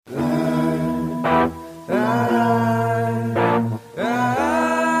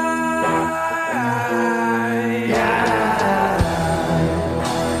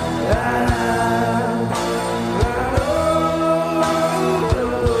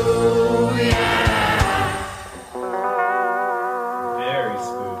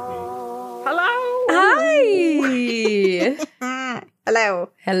Hello.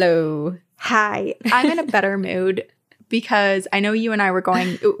 Hello. Hi. I'm in a better mood because I know you and I were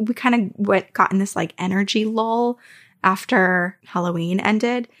we kind of got in this like energy lull after Halloween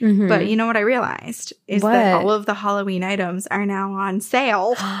ended. Mm-hmm. But you know what I realized is that all of the Halloween items are now on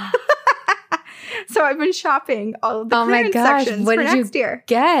sale. So I've been shopping all of the clearance sections for next year.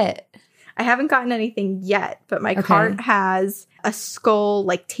 Get? I haven't gotten anything yet, but my cart has a skull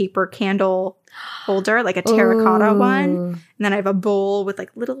like taper candle holder, like a terracotta one. And then I have a bowl with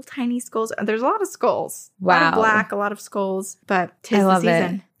like little tiny skulls. There's a lot of skulls. Wow. A lot of black, a lot of skulls, but 'tis the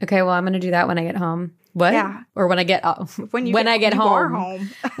season. It. Okay, well, I'm going to do that when I get home. What? Yeah. Or when I get when I get home.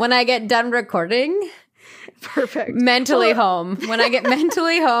 When I get done recording. Perfect. Mentally home. When I get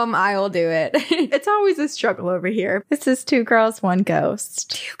mentally home, I will do it. It's always a struggle over here. This is 2 girls, 1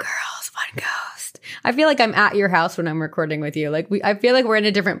 ghost. 2 girls, 1 ghost. I feel like I'm at your house when I'm recording with you. I feel like we're in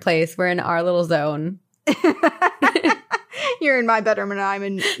a different place. We're in our little zone. You're in my bedroom and I'm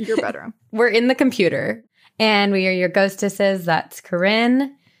in your bedroom. We're in the computer. And we are your ghostesses. That's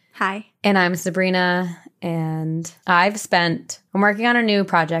Corinne. Hi. And I'm Sabrina. And I'm working on a new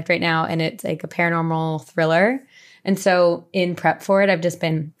project right now, and it's like a paranormal thriller. And so in prep for it, I've just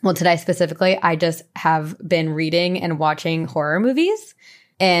been, today specifically, I just have been reading and watching horror movies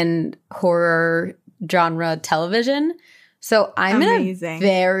and horror genre television. So I'm in a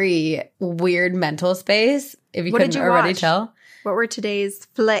very weird mental space, if you couldn't already tell. What were today's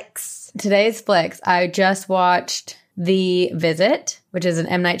flicks? I just watched The Visit, which is an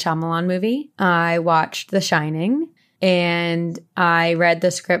M. Night Shyamalan movie. I watched The Shining, and I read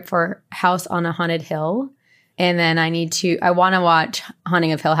the script for House on a Haunted Hill. And then I want to watch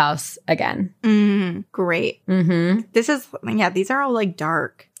Haunting of Hill House again. Great. Mm-hmm. These are all like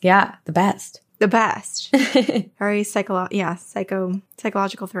dark. Yeah, the best. The best. Very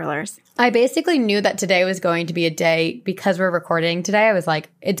psychological thrillers. I basically knew that today was going to be a day because we're recording today. I was like,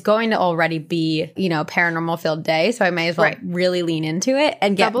 it's going to already be, paranormal filled day. So I may as well really lean into it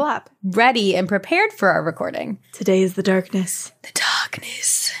and get double up, ready and prepared for our recording. Today is the darkness. The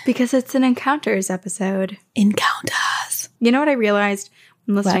darkness. Because it's an encounters episode. Encounters. You know what I realized?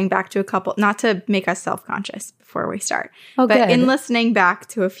 I'm listening back to a couple, not to make us self-conscious before we start, but in listening back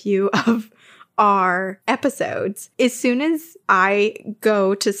to a few of our episodes, as soon as I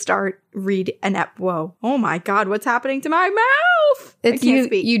go to start read oh my God, what's happening to my mouth? I can't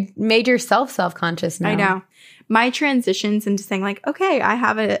speak. You made yourself self-conscious now. I know. My transitions into saying like, okay, I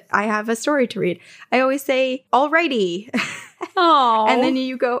have a story to read. I always say, alrighty. Oh. And then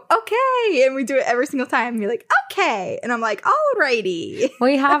you go, okay. And we do it every single time. And you're like, okay. And I'm like, alrighty.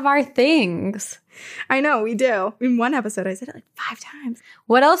 We have our things. I know, we do. In one episode, I said it like 5 times.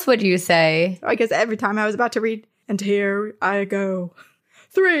 What else would you say? I guess every time I was about to read, and here I go.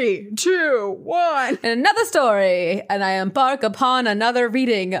 3, 2, 1. Another story, and I embark upon another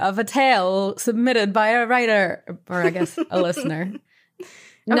reading of a tale submitted by a writer, or I guess a listener.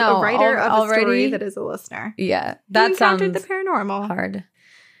 No, a writer of a story that is a listener. Yeah, that sounds encountered the paranormal. Hard.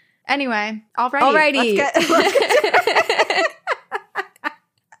 Anyway, alrighty. Let's get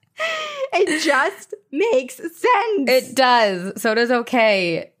It just makes sense. It does. So does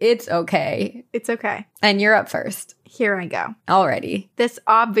okay. It's okay. It's okay. And you're up first. Here I go. Alrighty. This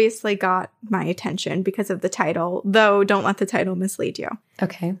obviously got my attention because of the title, though don't let the title mislead you.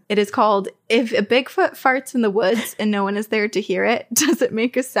 Okay. It is called, If a Bigfoot Farts in the Woods and No One is There to Hear It, Does It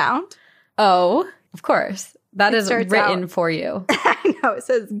Make a Sound? Oh, of course. That is written for you. I know. It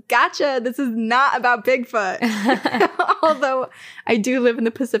says, gotcha. This is not about Bigfoot. Although I do live in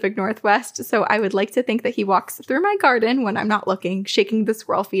the Pacific Northwest, so I would like to think that he walks through my garden when I'm not looking, shaking the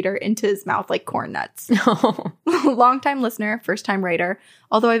squirrel feeder into his mouth like corn nuts. Long-time listener, first-time writer,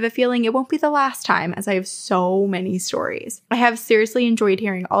 although I have a feeling it won't be the last time, as I have so many stories. I have seriously enjoyed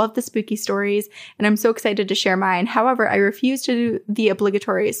hearing all of the spooky stories, and I'm so excited to share mine. However, I refuse to do the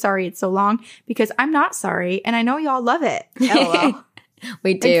obligatory sorry it's so long, because I'm not sorry, and I know y'all love it. LOL.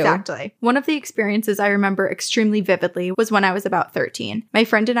 We do. Exactly. One of the experiences I remember extremely vividly was when I was about 13. My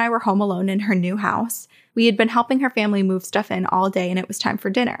friend and I were home alone in her new house. We had been helping her family move stuff in all day and it was time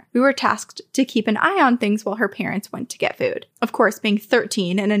for dinner. We were tasked to keep an eye on things while her parents went to get food. Of course, being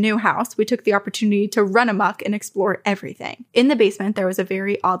 13 in a new house, we took the opportunity to run amok and explore everything. In the basement, there was a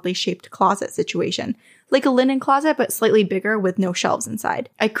very oddly shaped closet situation. Like a linen closet, but slightly bigger with no shelves inside.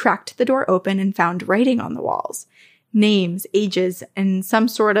 I cracked the door open and found writing on the walls. Names, ages, and some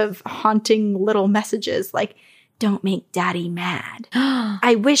sort of haunting little messages like, don't make daddy mad.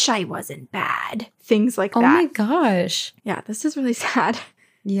 I wish I wasn't bad. Things like that. Oh my gosh. Yeah, this is really sad.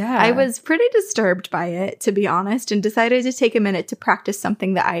 Yeah. I was pretty disturbed by it, to be honest, and decided to take a minute to practice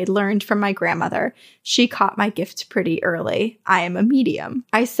something that I had learned from my grandmother. She caught my gift pretty early. I am a medium.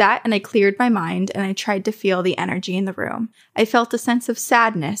 I sat and I cleared my mind and I tried to feel the energy in the room. I felt a sense of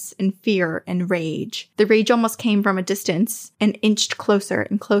sadness and fear and rage. The rage almost came from a distance and inched closer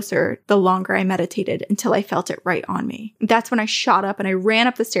and closer the longer I meditated until I felt it right on me. That's when I shot up and I ran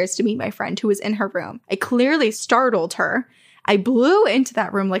up the stairs to meet my friend who was in her room. I clearly startled her. I blew into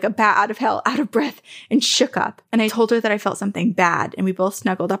that room like a bat out of hell, out of breath, and shook up. And I told her that I felt something bad, and we both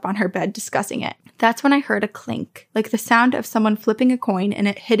snuggled up on her bed discussing it. That's when I heard a clink, like the sound of someone flipping a coin and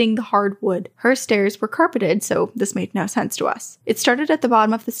it hitting the hard wood. Her stairs were carpeted, so this made no sense to us. It started at the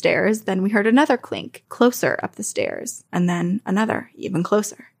bottom of the stairs, then we heard another clink, closer up the stairs, and then another, even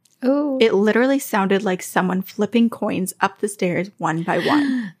closer. Oh. It literally sounded like someone flipping coins up the stairs one by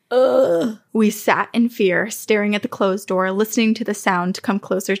one. Ugh. We sat in fear, staring at the closed door, listening to the sound come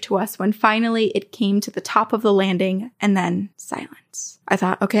closer to us when finally it came to the top of the landing and then silence. I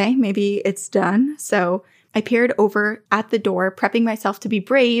thought, okay, maybe it's done. So I peered over at the door, prepping myself to be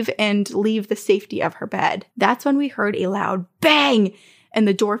brave and leave the safety of her bed. That's when we heard a loud bang, and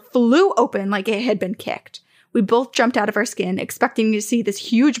the door flew open like it had been kicked. We both jumped out of our skin, expecting to see this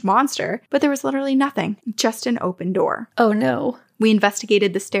huge monster, but there was literally nothing, just an open door. Oh no. We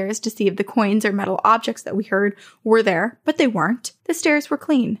investigated the stairs to see if the coins or metal objects that we heard were there, but they weren't. The stairs were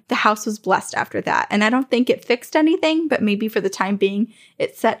clean. The house was blessed after that, and I don't think it fixed anything, but maybe for the time being,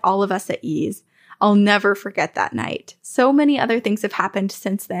 it set all of us at ease. I'll never forget that night. So many other things have happened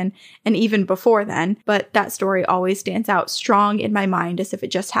since then, and even before then, but that story always stands out strong in my mind as if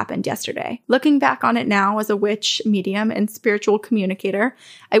it just happened yesterday. Looking back on it now as a witch, medium, and spiritual communicator,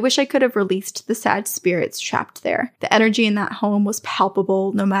 I wish I could have released the sad spirits trapped there. The energy in that home was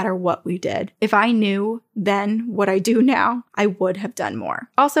palpable no matter what we did. If I knew then what I do now, I would have done more.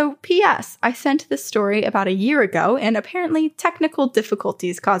 Also, P.S. I sent this story about a year ago, and apparently technical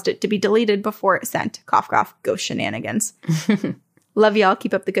difficulties caused it to be deleted before it sent. Cough, cough, ghost shenanigans. Love y'all.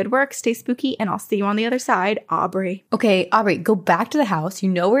 Keep up the good work. Stay spooky, and I'll see you on the other side. Aubrey. Okay, Aubrey, go back to the house. You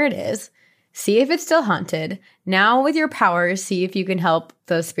know where it is. See if it's still haunted. Now with your powers, see if you can help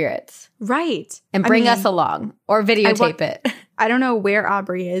those spirits. Right. And bring us along or videotape it. I don't know where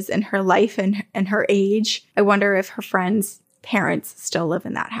Aubrey is in her life and her age. I wonder if her friends' parents still live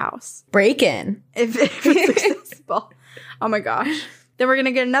in that house. Break in. If it's accessible. Oh my gosh. Then we're going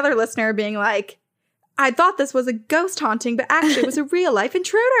to get another listener being like, I thought this was a ghost haunting, but actually it was a real life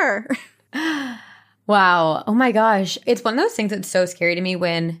intruder. Wow. Oh my gosh. It's one of those things that's so scary to me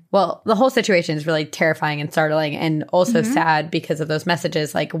when, well, the whole situation is really terrifying and startling and also sad because of those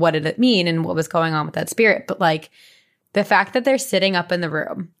messages. Like, what did it mean and what was going on with that spirit? But like the fact that they're sitting up in the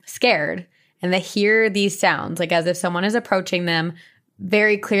room scared and they hear these sounds, like as if someone is approaching them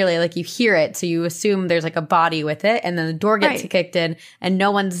very clearly, like you hear it. So you assume there's like a body with it, and then the door gets kicked in and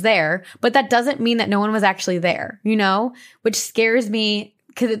no one's there. But that doesn't mean that no one was actually there, you know, which scares me.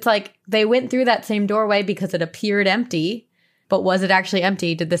 Because it's like they went through that same doorway because it appeared empty, but was it actually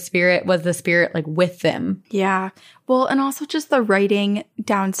empty? Was the spirit like with them? Yeah. Well, and also just the writing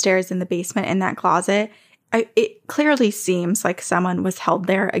downstairs in the basement in that closet. It clearly seems like someone was held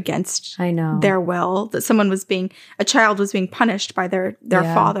there against their will, that a child was being punished by their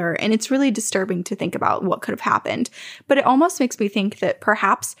father. And it's really disturbing to think about what could have happened. But it almost makes me think that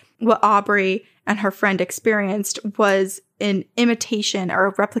perhaps what Aubrey and her friend experienced was an imitation or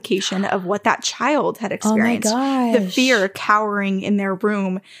a replication of what that child had experienced. Oh my gosh. The fear cowering in their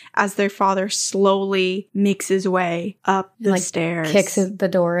room as their father slowly makes his way up the stairs. Kicks the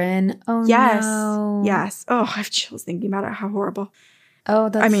door in. Oh, yes. no. Yes. Oh, I have chills thinking about it. How horrible. Oh,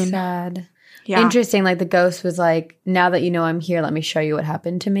 that's sad. Yeah. Interesting. Like the ghost was like, now that you know I'm here, let me show you what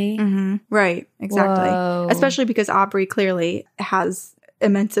happened to me. Mm-hmm. Right. Exactly. Whoa. Especially because Aubrey clearly has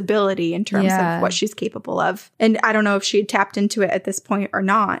immense ability in terms of what she's capable of. And I don't know if she had tapped into it at this point or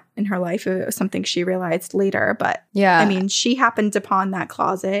not in her life. It was something she realized later. But yeah, I mean, she happened upon that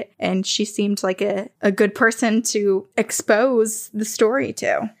closet and she seemed like a good person to expose the story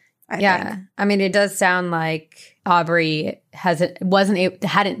to. I think. I mean, it does sound like Aubrey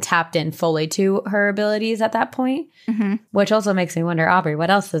hadn't tapped in fully to her abilities at that point, which also makes me wonder, Aubrey,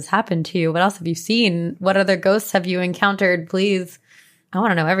 what else has happened to you? What else have you seen? What other ghosts have you encountered? Please. I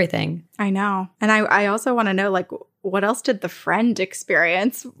want to know everything. I know. And I also want to know, like, what else did the friend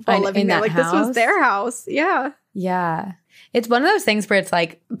experience while living there? Like, this was their house. Yeah. Yeah. It's one of those things where it's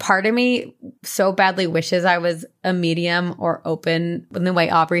like, part of me so badly wishes I was a medium or open in the way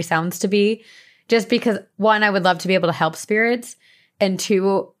Aubrey sounds to be. Just because, one, I would love to be able to help spirits. And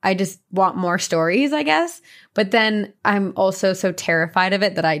 2, I just want more stories, I guess. But then I'm also so terrified of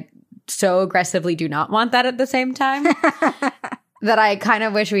it that I so aggressively do not want that at the same time. That I kind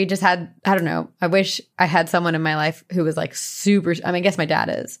of wish we just had, I don't know, I wish I had someone in my life who was like super, I mean, I guess my dad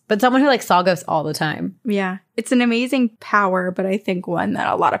is, but someone who like saw ghosts all the time. Yeah. It's an amazing power, but I think one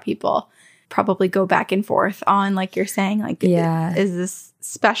that a lot of people probably go back and forth on, like you're saying, like, is this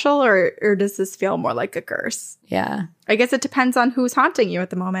special or does this feel more like a curse? Yeah. I guess it depends on who's haunting you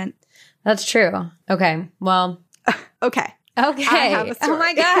at the moment. That's true. Okay. Well. Okay. I have a story. Oh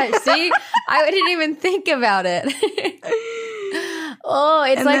my gosh. See, I didn't even think about it. Oh,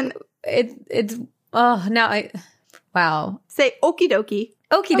 it's and like, wow. Say okie dokie.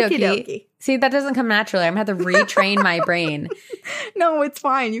 Okie dokie. See, that doesn't come naturally. I'm going to have to retrain my brain. No, it's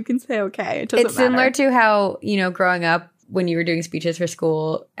fine. You can say okay. It doesn't It's similar to how, growing up, when you were doing speeches for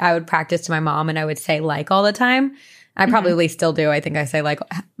school, I would practice to my mom and I would say like all the time. I probably still do. I think I say like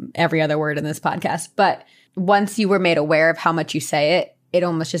every other word in this podcast. But once you were made aware of how much you say it, it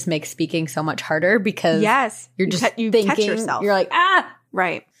almost just makes speaking so much harder because you're just thinking, catch yourself. You're like, ah!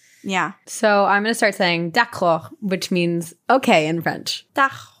 Right. Yeah. So I'm going to start saying d'accord, which means okay in French.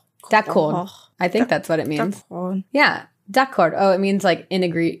 D'accord. I think that's what it means. D'accord. Yeah. D'accord. Oh, it means like in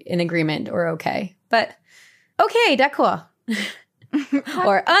agreement or okay. But okay, d'accord.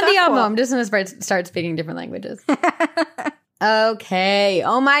 Or andiamo. I'm just going to start speaking different languages. Okay.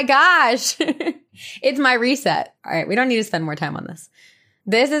 Oh my gosh. It's my reset. All right. We don't need to spend more time on this.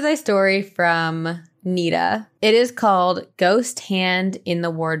 This is a story from Nita. It is called Ghost Hand in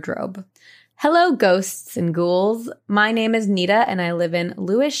the Wardrobe. Hello, ghosts and ghouls. My name is Nita and I live in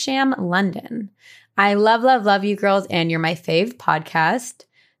Lewisham, London. I love, love, love you girls and you're my fave podcast.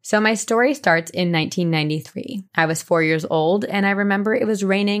 So my story starts in 1993. I was 4 years old and I remember it was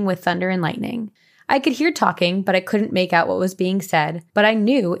raining with thunder and lightning. I could hear talking, but I couldn't make out what was being said, but I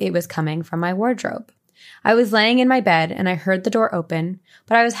knew it was coming from my wardrobe. I was laying in my bed and I heard the door open,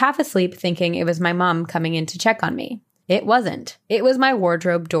 but I was half asleep thinking it was my mom coming in to check on me. It wasn't. It was my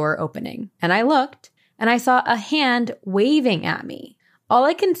wardrobe door opening. And I looked and I saw a hand waving at me. All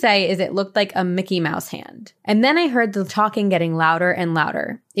I can say is it looked like a Mickey Mouse hand. And then I heard the talking getting louder and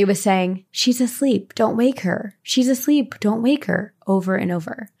louder. It was saying, "She's asleep, don't wake her. She's asleep, don't wake her," over and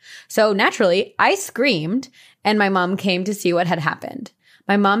over. So naturally, I screamed and my mom came to see what had happened.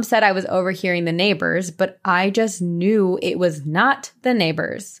 My mom said I was overhearing the neighbors, but I just knew it was not the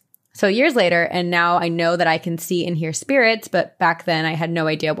neighbors. So years later, and now I know that I can see and hear spirits, but back then I had no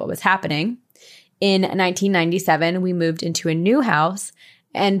idea what was happening. In 1997, we moved into a new house,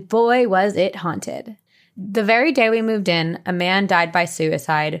 and boy, was it haunted. The very day we moved in, a man died by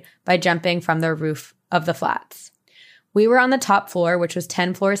suicide by jumping from the roof of the flats. We were on the top floor, which was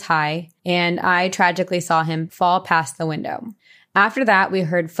 10 floors high, and I tragically saw him fall past the window. After that, we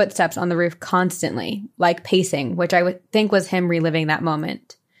heard footsteps on the roof constantly, like pacing, which I would think was him reliving that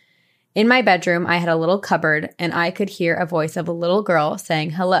moment. In my bedroom, I had a little cupboard, and I could hear a voice of a little girl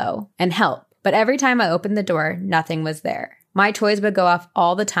saying hello and help. But every time I opened the door, nothing was there. My toys would go off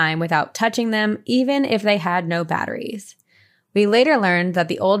all the time without touching them, even if they had no batteries. We later learned that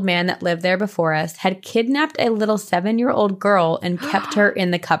the old man that lived there before us had kidnapped a little 7-year-old girl and kept her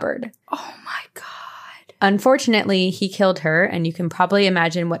in the cupboard. Oh my God. Unfortunately, he killed her, and you can probably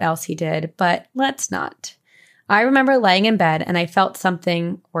imagine what else he did, but let's not. I remember laying in bed and I felt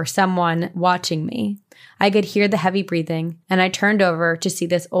something or someone watching me. I could hear the heavy breathing, and I turned over to see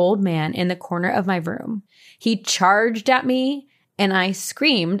this old man in the corner of my room. He charged at me, and I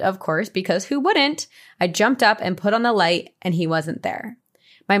screamed, of course, because who wouldn't? I jumped up and put on the light, and he wasn't there.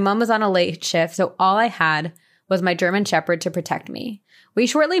 My mom was on a late shift, so all I had was my German Shepherd to protect me. We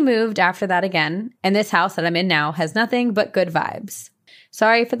shortly moved after that again, and this house that I'm in now has nothing but good vibes.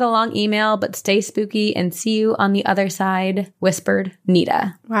 Sorry for the long email, but stay spooky and see you on the other side, whispered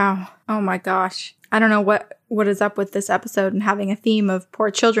Nita. Wow. Oh my gosh. I don't know what is up with this episode and having a theme of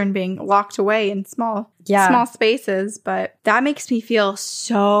poor children being locked away in small spaces, but that makes me feel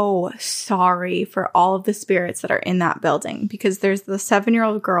so sorry for all of the spirits that are in that building, because there's the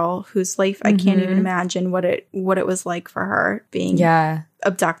 7-year-old girl whose life I can't even imagine what it was like for her being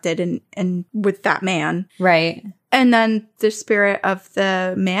abducted and with that man. Right. And then the spirit of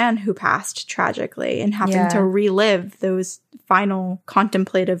the man who passed tragically and having to relive those final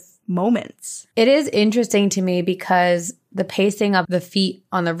contemplative moments. It is interesting to me because the pacing of the feet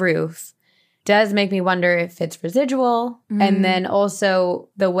on the roof does make me wonder if it's residual. And then also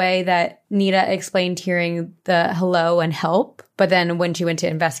the way that Nita explained hearing the hello and help, but then when she went to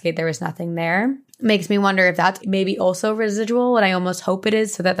investigate, there was nothing there. Makes me wonder if that's maybe also residual, and I almost hope it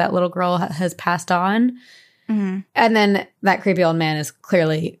is, so that little girl has passed on. And then that creepy old man is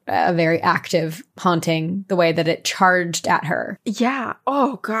clearly a very active haunting, the way that it charged at her. Yeah.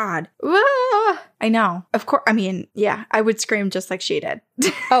 Oh, God. Ah, I know. Of course. I mean, yeah, I would scream just like she did.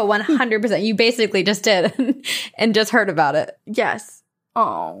 Oh, 100%. You basically just did and just heard about it. Yes.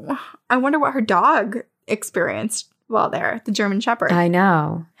 Oh, I wonder what her dog experienced while there, the German Shepherd. I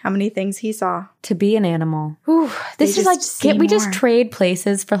know. How many things he saw. To be an animal. Ooh, this is like, can't we just trade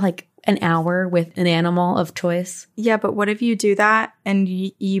places for like an hour with an animal of choice? Yeah, but what if you do that and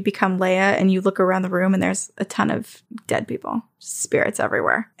you become Leia and you look around the room and there's a ton of dead people, spirits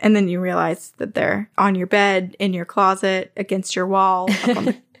everywhere. And then you realize that they're on your bed, in your closet, against your wall, up on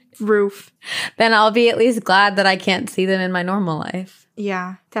the roof. Then I'll be at least glad that I can't see them in my normal life.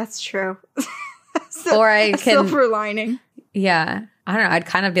 Yeah, that's true. Or I can... silver lining. Yeah. I don't know. I'd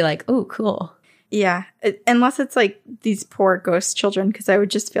kind of be like, oh, cool. Yeah. Unless it's like these poor ghost children, because I would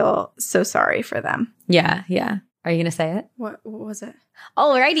just feel so sorry for them. Yeah. Yeah. Are you going to say it? What was it?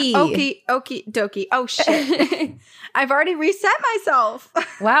 Alrighty. Okie dokie. Oh, shit. I've already reset myself.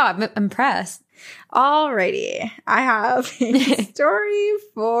 Wow. I'm impressed. Alrighty. I have a story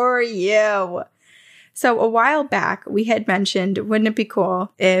for you. So a while back, we had mentioned, wouldn't it be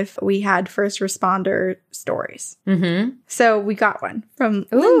cool if we had first responder stories? Mm-hmm. So we got one from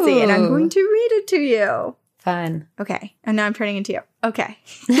Lindsay, and I'm going to read it to you. Fun. Okay. And now I'm turning into you. Okay.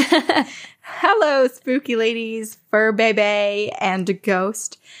 Hello, spooky ladies, fur baby, and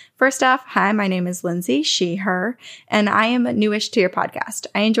ghost. First off, hi, my name is Lindsay, she, her, and I am newish to your podcast.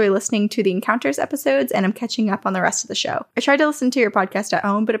 I enjoy listening to the Encounters episodes, and I'm catching up on the rest of the show. I tried to listen to your podcast at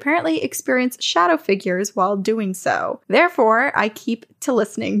home, but apparently experience shadow figures while doing so. Therefore, I keep to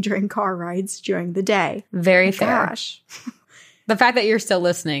listening during car rides during the day. Very fair. Gosh. The fact that you're still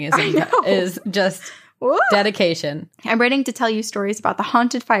listening is just... Woo! Dedication. I'm writing to tell you stories about the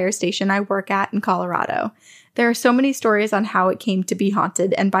haunted fire station I work at in Colorado. There are so many stories on how it came to be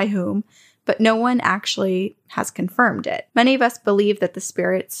haunted and by whom, but no one actually has confirmed it. Many of us believe that the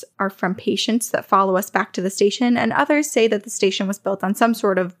spirits are from patients that follow us back to the station, and others say that the station was built on some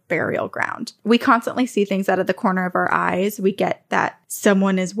sort of burial ground. We constantly see things out of the corner of our eyes. We get that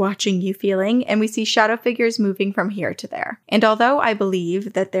someone is watching you feeling, and we see shadow figures moving from here to there. And although I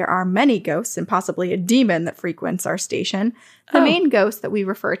believe that there are many ghosts and possibly a demon that frequents our station, the main ghost that we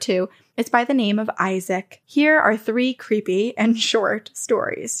refer to is by the name of Isaac. Here are 3 creepy and short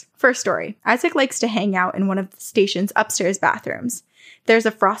stories. First story. Isaac likes to hang out in one of the station's upstairs bathrooms. There's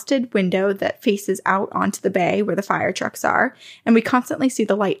a frosted window that faces out onto the bay where the fire trucks are, and we constantly see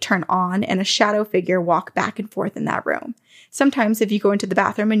the light turn on and a shadow figure walk back and forth in that room. Sometimes if you go into the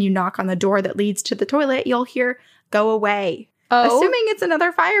bathroom and you knock on the door that leads to the toilet, you'll hear, "Go away." Oh. Assuming it's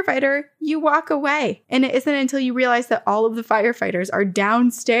another firefighter, you walk away. And it isn't until you realize that all of the firefighters are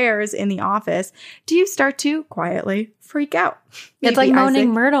downstairs in the office do you start to quietly freak out. It's like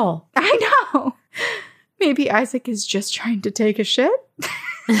moaning Myrtle. I know. Maybe Isaac is just trying to take a shit.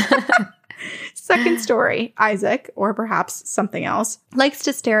 Second story. Isaac, or perhaps something else, likes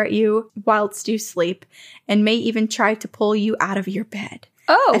to stare at you whilst you sleep and may even try to pull you out of your bed.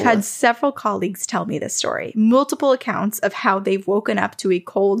 Oh. I've had several colleagues tell me this story. Multiple accounts of how they've woken up to a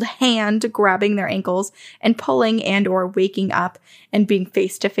cold hand grabbing their ankles and pulling and or waking up and being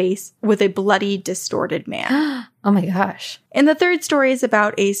face to face with a bloody, distorted man. Oh my gosh. And the third story is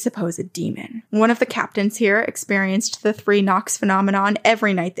about a supposed demon. One of the captains here experienced the 3 knocks phenomenon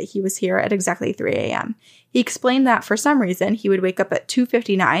every night that he was here at exactly 3 a.m. He explained that for some reason he would wake up at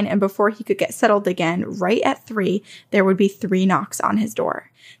 2:59 and before he could get settled again, right at 3, there would be 3 knocks on his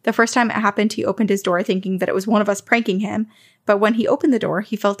door. The first time it happened, he opened his door thinking that it was one of us pranking him, but when he opened the door,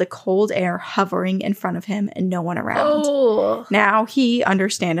 he felt a cold air hovering in front of him and no one around. Oh. Now, he,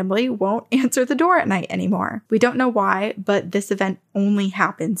 understandably, won't answer the door at night anymore. We don't know why, but this event only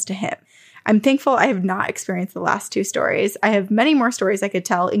happens to him. I'm thankful I have not experienced the last 2 stories. I have many more stories I could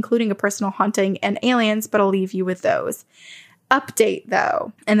tell, including a personal haunting and aliens, but I'll leave you with those. Update,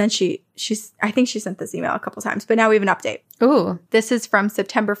 though. And then I think she sent this email a couple times, but now we have an update. Ooh. This is from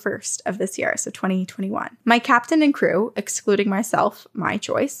September 1st of this year, so 2021. My captain and crew, excluding myself, my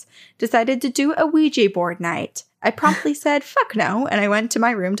choice, decided to do a Ouija board night. I promptly said, fuck no, and I went to my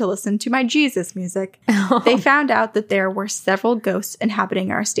room to listen to my Jesus music. Oh. They found out that there were several ghosts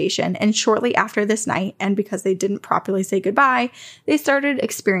inhabiting our station, and shortly after this night, and because they didn't properly say goodbye, they started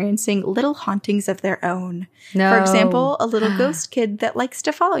experiencing little hauntings of their own. No. For example, a little ghost kid that likes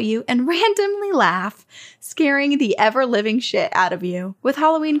to follow you and randomly laugh, scaring the ever-living shit out of you. With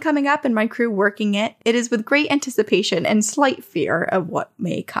Halloween coming up and my crew working it is with great anticipation and slight fear of what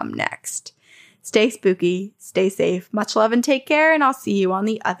may come next. Stay spooky, stay safe, much love and take care, and I'll see you on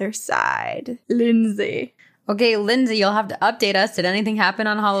the other side. Lindsay. Okay, Lindsay, you'll have to update us. Did anything happen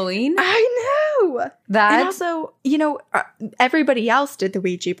on Halloween? I know. And also, everybody else did the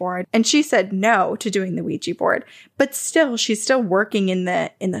Ouija board, and she said no to doing the Ouija board. But still, she's still working in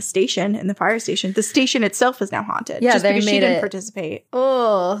the station, in the fire station. The station itself is now haunted. Yeah, just they because she made didn't it. participate.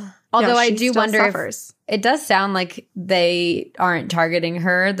 Oh, although I do wonder suffers. if it does sound like they aren't targeting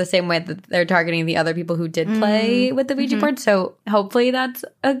her the same way that they're targeting the other people who did play with the Ouija board. So hopefully that's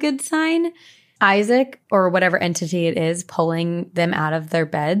a good sign. Isaac, or whatever entity it is, pulling them out of their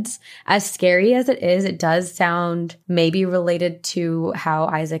beds, as scary as it is, it does sound maybe related to how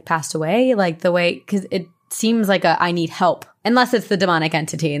Isaac passed away. Like the way, because it seems like I need help. Unless it's the demonic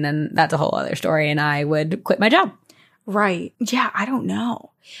entity, and then that's a whole other story, and I would quit my job. Right. Yeah, I don't know.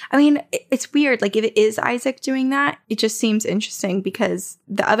 I mean, it's weird. Like, if it is Isaac doing that, it just seems interesting because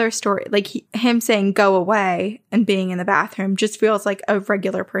the other story, like him saying go away and being in the bathroom just feels like a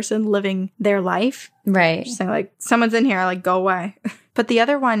regular person living their life. Right. Just saying, like, someone's in here, like, go away. But the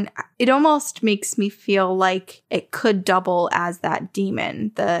other one, it almost makes me feel like it could double as that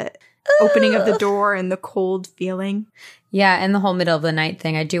demon, the opening of the door and the cold feeling. Yeah, and the whole middle of the night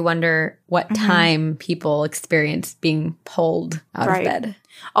thing. I do wonder what time people experience being pulled out of bed.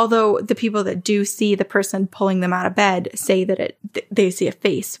 Although the people that do see the person pulling them out of bed say that they see a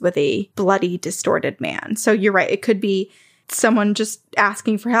face with a bloody, distorted man. So you're right. It could be someone just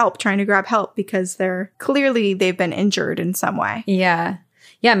asking for help, trying to grab help because they've been injured in some way. Yeah.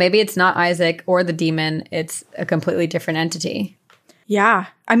 Yeah, maybe it's not Isaac or the demon. It's a completely different entity. Yeah.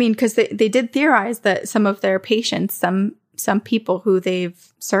 I mean, because they did theorize that some of their patients, some people who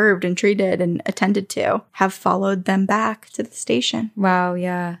they've served and treated and attended to have followed them back to the station. Wow,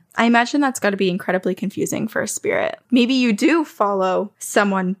 yeah. I imagine that's got to be incredibly confusing for a spirit. Maybe you do follow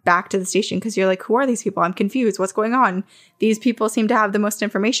someone back to the station because you're like, who are these people? I'm confused. What's going on? These people seem to have the most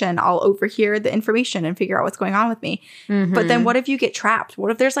information. I'll overhear the information and figure out what's going on with me. But then what if you get trapped? What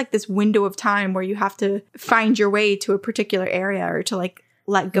if there's like this window of time where you have to find your way to a particular area or to like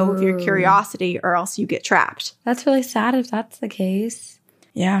let go of your curiosity or else you get trapped? That's really sad if that's the case.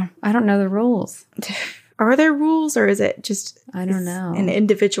 Yeah. I don't know the rules. Are there rules or is it just I don't know. An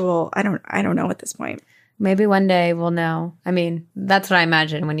individual? I don't know at this point. Maybe one day we'll know. I mean, that's what I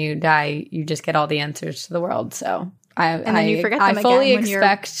imagine. When you die, you just get all the answers to the world. So and then you forget them I fully again when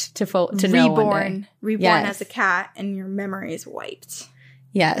expect to know one day. Reborn as a cat and your memory is wiped.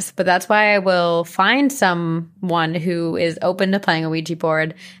 Yes, but that's why I will find someone who is open to playing a Ouija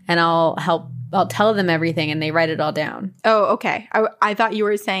board, and I'll tell them everything, and they write it all down. Oh, okay. I thought you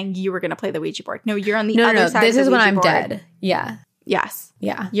were saying you were going to play the Ouija board. No, you're on the other side. This is of the when Ouija I'm board. dead. Yeah. Yes.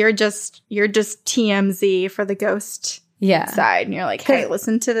 Yeah. You're just TMZ for the ghost side, and you're like, hey,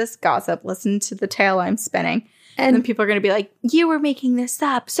 listen to this gossip. Listen to the tale I'm spinning. And then people are going to be like, you were making this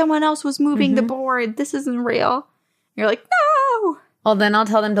up. Someone else was moving the board. This isn't real. You're like, no. Well, then I'll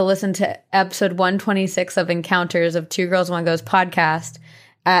tell them to listen to episode 126 of Encounters of Two Girls, One Ghost podcast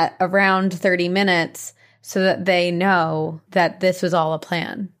at around 30 minutes so that they know that this was all a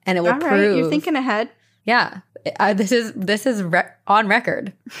plan. And it will prove. You're thinking ahead. Yeah. This is on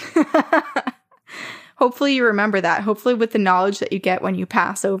record. Hopefully you remember that. Hopefully with the knowledge that you get when you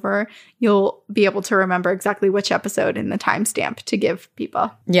pass over, you'll be able to remember exactly which episode and the timestamp to give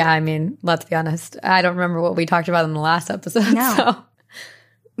people. Yeah, I mean, let's be honest. I don't remember what we talked about in the last episode. No. So.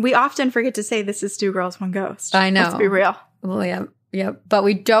 We often forget to say this is Two Girls, One Ghost. I know. Let's be real. Well, yeah. But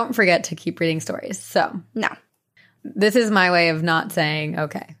we don't forget to keep reading stories. So. No. This is my way of not saying,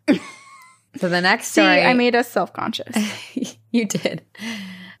 okay. So the next story. See, I made us self-conscious. You did.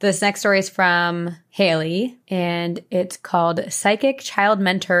 This next story is from Haley, and it's called Psychic Child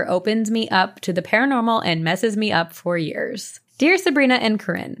Mentor Opens Me Up to the Paranormal and Messes Me Up for Years. Dear Sabrina and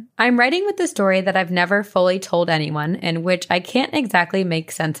Corinne, I'm writing with a story that I've never fully told anyone and which I can't exactly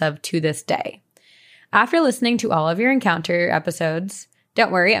make sense of to this day. After listening to all of your encounter episodes,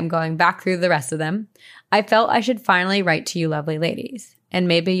 don't worry, I'm going back through the rest of them, I felt I should finally write to you lovely ladies. And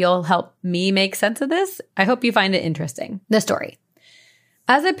maybe you'll help me make sense of this. I hope you find it interesting. The story.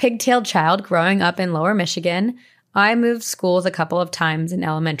 As a pigtailed child growing up in Lower Michigan, I moved schools a couple of times in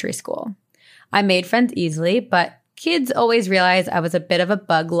elementary school. I made friends easily, but kids always realized I was a bit of a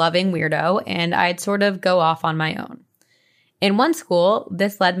bug-loving weirdo, and I'd sort of go off on my own. In one school,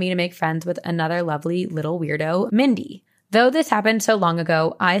 this led me to make friends with another lovely little weirdo, Mindy. Though this happened so long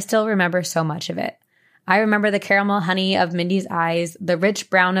ago, I still remember so much of it. I remember the caramel honey of Mindy's eyes, the rich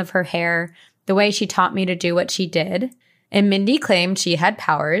brown of her hair, the way she taught me to do what she did. And Mindy claimed she had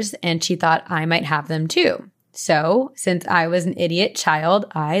powers and she thought I might have them too. So, since I was an idiot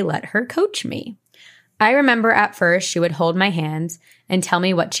child, I let her coach me. I remember at first she would hold my hands and tell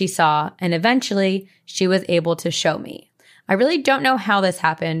me what she saw, and eventually she was able to show me. I really don't know how this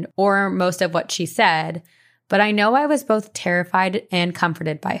happened or most of what she said, but I know I was both terrified and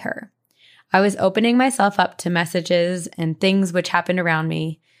comforted by her. I was opening myself up to messages and things which happened around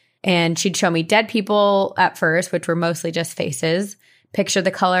me, and she'd show me dead people at first, which were mostly just faces. Picture the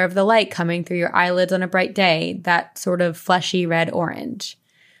color of the light coming through your eyelids on a bright day, that sort of fleshy red-orange.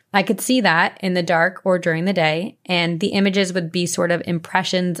 I could see that in the dark or during the day, and the images would be sort of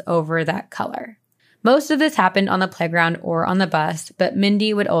impressions over that color. Most of this happened on the playground or on the bus, but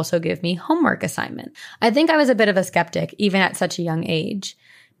Mindy would also give me homework assignments. I think I was a bit of a skeptic, even at such a young age.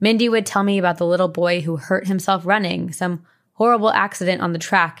 Mindy would tell me about the little boy who hurt himself running, some horrible accident on the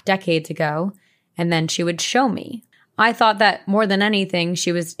track decades ago, and then she would show me. I thought that more than anything,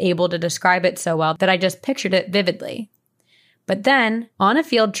 she was able to describe it so well that I just pictured it vividly. But then, on a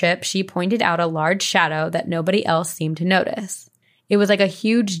field trip, she pointed out a large shadow that nobody else seemed to notice. It was like a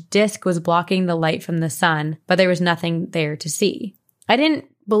huge disc was blocking the light from the sun, but there was nothing there to see. I didn't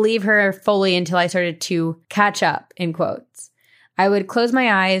believe her fully until I started to catch up, in quotes. I would close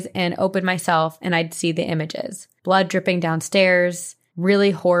my eyes and open myself, and I'd see the images. Blood dripping downstairs,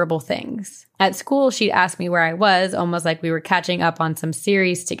 really horrible things. At school, she'd ask me where I was, almost like we were catching up on some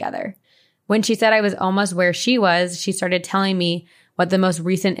series together. When she said I was almost where she was, she started telling me what the most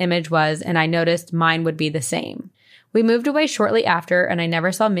recent image was, and I noticed mine would be the same. We moved away shortly after, and I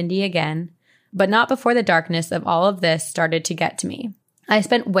never saw Mindy again, but not before the darkness of all of this started to get to me. I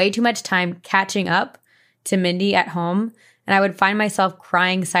spent way too much time catching up to Mindy at home, and I would find myself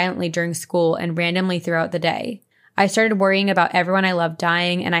crying silently during school and randomly throughout the day. I started worrying about everyone I loved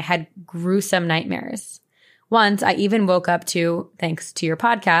dying, and I had gruesome nightmares. Once, I even woke up to, thanks to your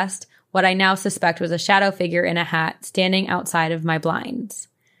podcast, what I now suspect was a shadow figure in a hat standing outside of my blinds.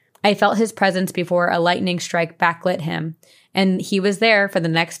 I felt his presence before a lightning strike backlit him, and he was there for the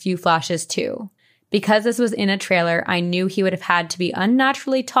next few flashes too. Because this was in a trailer, I knew he would have had to be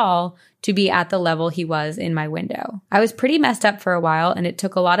unnaturally tall to be at the level he was in my window. I was pretty messed up for a while, and it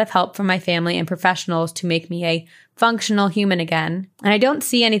took a lot of help from my family and professionals to make me a functional human again. And I don't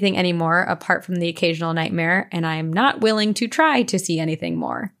see anything anymore apart from the occasional nightmare, and I am not willing to try to see anything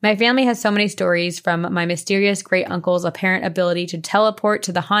more. My family has so many stories, from my mysterious great-uncle's apparent ability to teleport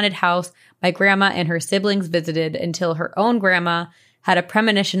to the haunted house my grandma and her siblings visited, until her own grandma had a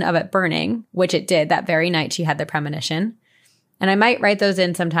premonition of it burning, which it did that very night she had the premonition. And I might write those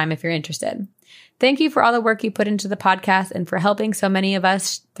in sometime if you're interested. Thank you for all the work you put into the podcast and for helping so many of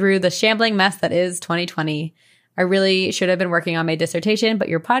us through the shambling mess that is 2020. I really should have been working on my dissertation, but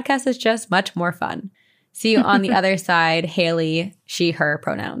your podcast is just much more fun. See you on the other side, Haley, she, her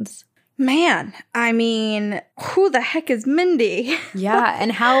pronouns. Man, I mean, who the heck is Mindy? Yeah,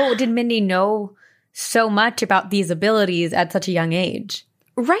 and how did Mindy know so much about these abilities at such a young age?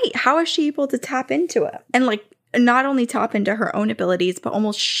 Right. How is she able to tap into it? And like, not only tap into her own abilities, but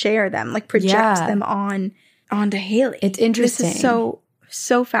almost share them, like project them onto Haley. It's interesting. This is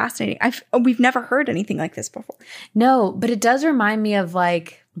so fascinating. We've never heard anything like this before. No, but it does remind me of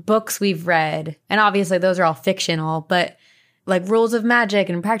like books we've read. And obviously those are all fictional, but like Rules of Magic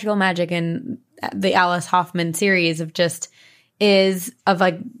and Practical Magic and the Alice Hoffman series is of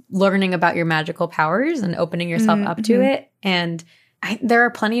like learning about your magical powers and opening yourself up to it. And there are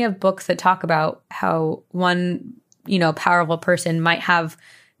plenty of books that talk about how one, powerful person might have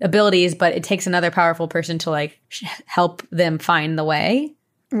abilities, but it takes another powerful person to like help them find the way.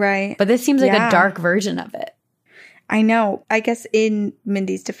 Right. But this seems like a dark version of it. I know. I guess in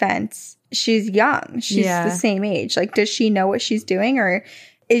Mindy's defense, she's young. She's the same age. Like, does she know what she's doing, or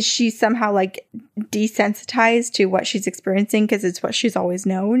is she somehow like desensitized to what she's experiencing because it's what she's always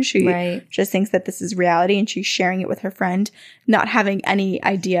known? She just thinks that this is reality, and she's sharing it with her friend, not having any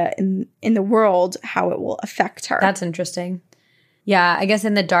idea in the world how it will affect her. That's interesting. Yeah, I guess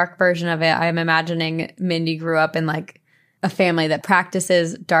in the dark version of it, I'm imagining Mindy grew up in like a family that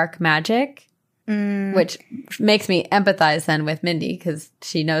practices dark magic, which makes me empathize then with Mindy because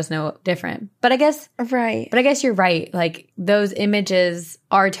she knows no different. But I guess you're right. Like those images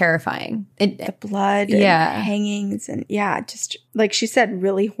are terrifying. The blood and hangings and just like she said,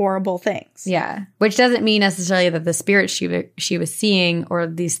 really horrible things. Yeah. Which doesn't mean necessarily that the spirits she was seeing or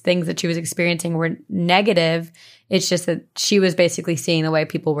these things that she was experiencing were negative. It's just that she was basically seeing the way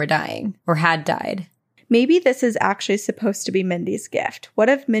people were dying or had died. Maybe this is actually supposed to be Mindy's gift. What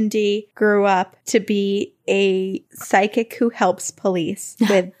if Mindy grew up to be a psychic who helps police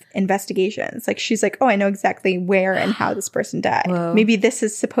with investigations? Like she's like, oh, I know exactly where and how this person died. Whoa. Maybe this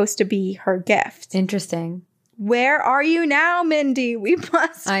is supposed to be her gift. Interesting. Where are you now, Mindy? We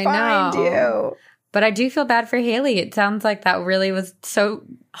must find you. But I do feel bad for Haley. It sounds like that really was so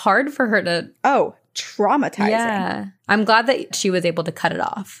hard for her to... Oh, traumatizing. Yeah. I'm glad that she was able to cut it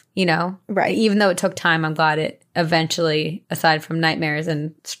off, you know? Right. Even though it took time, I'm glad it eventually, aside from nightmares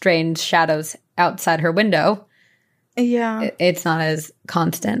and strange shadows outside her window, it's not as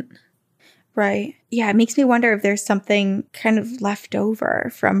constant. Right. Yeah, it makes me wonder if there's something kind of left over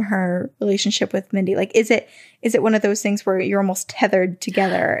from her relationship with Mindy. Like, is it one of those things where you're almost tethered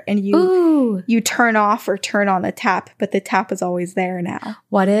together and you turn off or turn on the tap, but the tap is always there now?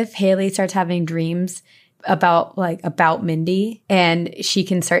 What if Haley starts having dreams about Mindy and she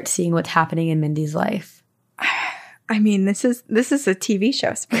can start seeing what's happening in Mindy's life? I mean, this is a TV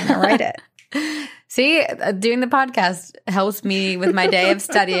show, so I'm gonna write it. See, doing the podcast helps me with my day of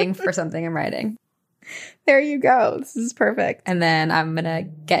studying for something I'm writing. There you go. This is perfect. And then I'm going to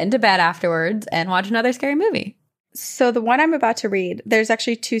get into bed afterwards and watch another scary movie. So the one I'm about to read, there's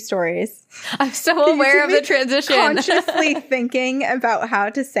actually 2 stories. I'm so aware of the transition. Consciously thinking about how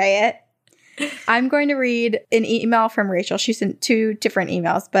to say it. I'm going to read an email from Rachel. She sent 2 different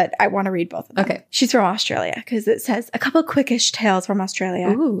emails, but I want to read both of them. Okay. She's from Australia because it says, a couple quickish tales from Australia.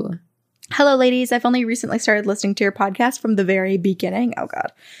 Ooh. Hello, ladies. I've only recently started listening to your podcast from the very beginning. Oh,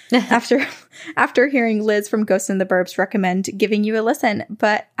 God. After hearing Liz from Ghosts in the Burbs recommend giving you a listen,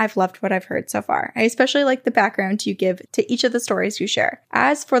 but I've loved what I've heard so far. I especially like the background you give to each of the stories you share.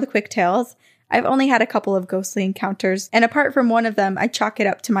 As for the quick tales, I've only had a couple of ghostly encounters, and apart from one of them, I chalk it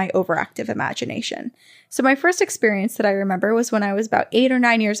up to my overactive imagination. So my first experience that I remember was when I was about 8 or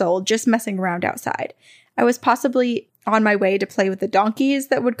 9 years old, just messing around outside. I was possibly on my way to play with the donkeys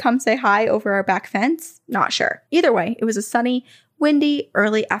that would come say hi over our back fence. Not sure. Either way, it was a sunny, windy,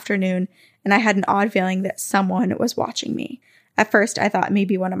 early afternoon, and I had an odd feeling that someone was watching me. At first, I thought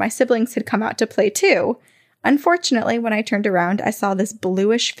maybe one of my siblings had come out to play too. Unfortunately, when I turned around, I saw this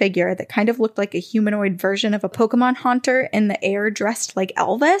bluish figure that kind of looked like a humanoid version of a Pokemon hunter in the air dressed like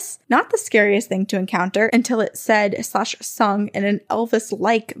Elvis. Not the scariest thing to encounter until it said/sung in an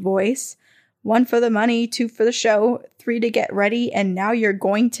Elvis-like voice, 1 for the money, 2 for the show, 3 to get ready, and now you're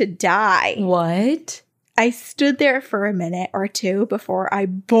going to die. What? I stood there for a minute or 2 before I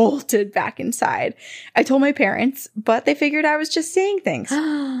bolted back inside. I told my parents, but they figured I was just seeing things.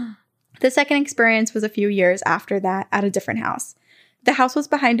 The second experience was a few years after that at a different house. The house was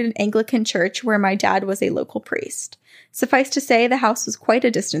behind an Anglican church where my dad was a local priest. Suffice to say, the house was quite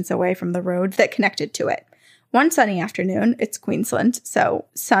a distance away from the road that connected to it. One sunny afternoon, it's Queensland, so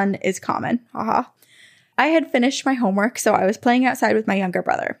sun is common, haha. I had finished my homework, so I was playing outside with my younger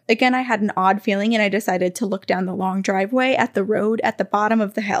brother. Again, I had an odd feeling and I decided to look down the long driveway at the road at the bottom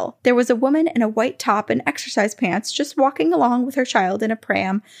of the hill. There was a woman in a white top and exercise pants just walking along with her child in a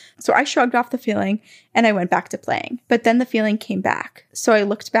pram, so I shrugged off the feeling and I went back to playing. But then the feeling came back, so I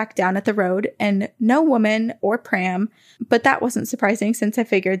looked back down at the road and no woman or pram, but that wasn't surprising since I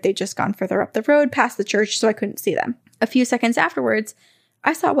figured they'd just gone further up the road past the church so I couldn't see them. A few seconds afterwards,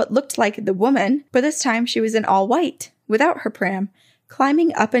 I saw what looked like the woman, but this time she was in all white, without her pram,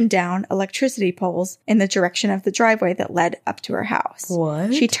 climbing up and down electricity poles in the direction of the driveway that led up to her house.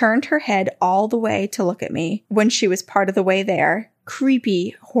 What? She turned her head all the way to look at me when she was part of the way there,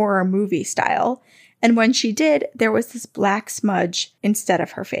 creepy horror movie style, and when she did, there was this black smudge instead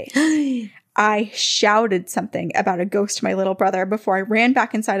of her face. I shouted something about a ghost to my little brother before I ran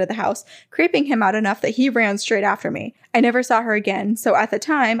back inside of the house, creeping him out enough that he ran straight after me. I never saw her again, so at the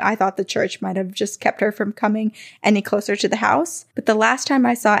time, I thought the church might have just kept her from coming any closer to the house. But the last time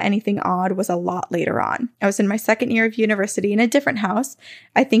I saw anything odd was a lot later on. I was in my second year of university in a different house.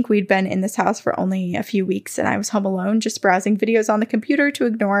 I think we'd been in this house for only a few weeks, and I was home alone, just browsing videos on the computer to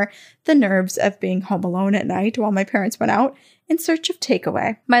ignore the nerves of being home alone at night while my parents went out in search of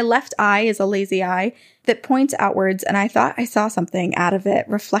takeaway. My left eye is a lazy eye that points outwards, and I thought I saw something out of it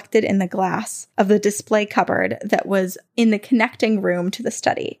reflected in the glass of the display cupboard that was in the connecting room to the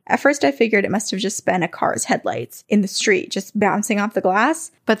study. At first, I figured it must have just been a car's headlights in the street just bouncing off the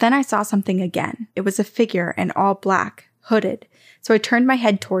glass, but then I saw something again. It was a figure in all black, hooded. So I turned my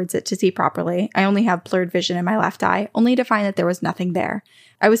head towards it to see properly. I only have blurred vision in my left eye, only to find that there was nothing there.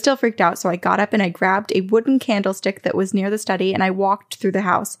 I was still freaked out, so I got up and I grabbed a wooden candlestick that was near the study and I walked through the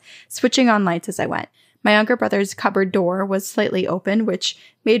house, switching on lights as I went. My younger brother's cupboard door was slightly open, which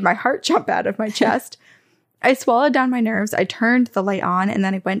made my heart jump out of my chest. I swallowed down my nerves, I turned the light on, and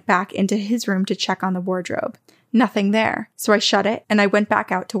then I went back into his room to check on the wardrobe. Nothing there. So I shut it and I went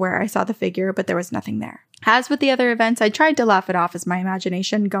back out to where I saw the figure, but there was nothing there. As with the other events, I tried to laugh it off as my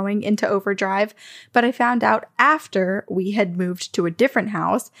imagination going into overdrive, but I found out after we had moved to a different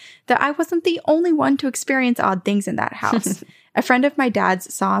house that I wasn't the only one to experience odd things in that house. A friend of my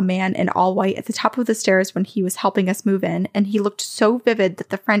dad's saw a man in all white at the top of the stairs when he was helping us move in, and he looked so vivid that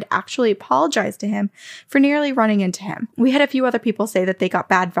the friend actually apologized to him for nearly running into him. We had a few other people say that they got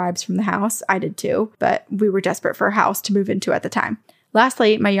bad vibes from the house. I did too, but we were desperate for a house to move into at the time.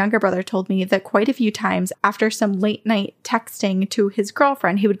 Lastly, my younger brother told me that quite a few times after some late night texting to his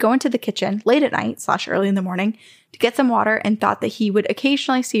girlfriend, he would go into the kitchen late at night / early in the morning to get some water and thought that he would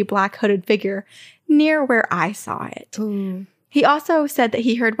occasionally see a black hooded figure near where I saw it. Ooh. He also said that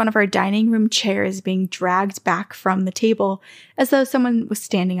he heard one of our dining room chairs being dragged back from the table as though someone was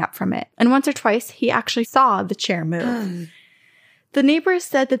standing up from it. And once or twice, he actually saw the chair move. The neighbors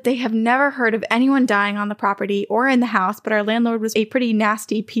said that they have never heard of anyone dying on the property or in the house, but our landlord was a pretty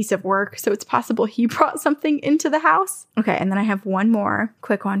nasty piece of work, so it's possible he brought something into the house. Okay, and then I have one more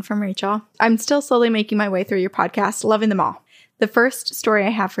quick one from Rachel. I'm still slowly making my way through your podcast, loving them all. The first story I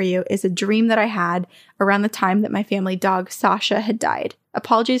have for you is a dream that I had around the time that my family dog Sasha had died.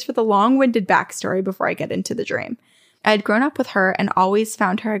 Apologies for the long-winded backstory before I get into the dream. I had grown up with her and always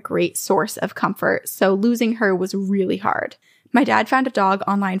found her a great source of comfort, so losing her was really hard. My dad found a dog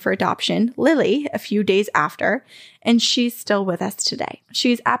online for adoption, Lily, a few days after, and she's still with us today.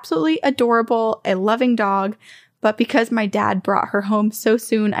 She's absolutely adorable, a loving dog, but because my dad brought her home so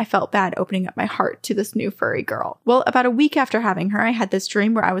soon, I felt bad opening up my heart to this new furry girl. Well, about a week after having her, I had this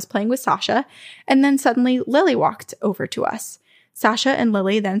dream where I was playing with Sasha, and then suddenly Lily walked over to us. Sasha and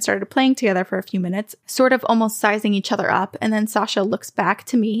Lily then started playing together for a few minutes, sort of almost sizing each other up, and then Sasha looks back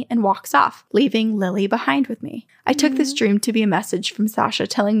to me and walks off, leaving Lily behind with me. I took this dream to be a message from Sasha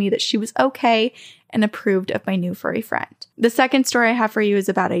telling me that she was okay and approved of my new furry friend. The second story I have for you is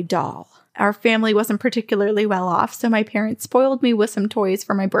about a doll. Our family wasn't particularly well off, so my parents spoiled me with some toys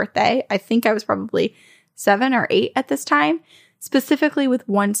for my birthday. I think I was probably 7 or 8 at this time. Specifically with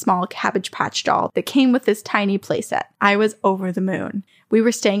one small Cabbage Patch doll that came with this tiny playset. I was over the moon. We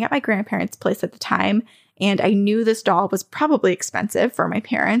were staying at my grandparents' place at the time, and I knew this doll was probably expensive for my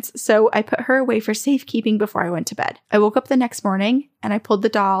parents, so I put her away for safekeeping before I went to bed. I woke up the next morning, and I pulled the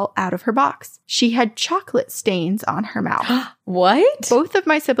doll out of her box. She had chocolate stains on her mouth. What? Both of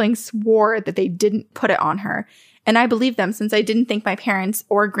my siblings swore that they didn't put it on her, and I believed them since I didn't think my parents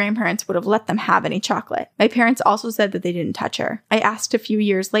or grandparents would have let them have any chocolate. My parents also said that they didn't touch her. I asked a few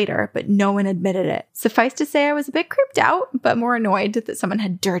years later, but no one admitted it. Suffice to say, I was a bit creeped out, but more annoyed that someone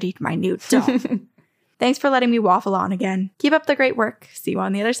had dirtied my new doll. Thanks for letting me waffle on again. Keep up the great work. See you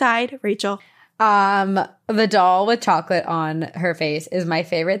on the other side, Rachel. The doll with chocolate on her face is my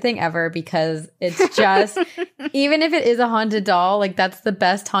favorite thing ever because it's just, even if it is a haunted doll, like that's the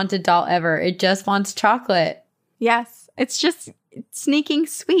best haunted doll ever. It just wants chocolate. Yes, it's just sneaking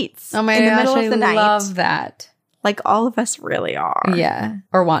sweets Oh my in the gosh, middle of the night. I love that. Like all of us really are. Yeah,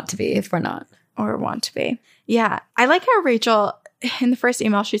 or want to be if we're not. Or want to be. Yeah, I like how Rachel, in the first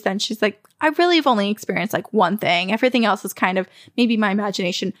email she sent, she's like, I really have only experienced like one thing. Everything else is kind of maybe my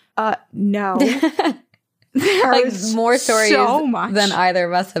imagination. No. There's more stories so much than either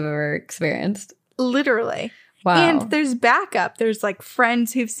of us have ever experienced. Literally. Wow. And there's backup. There's like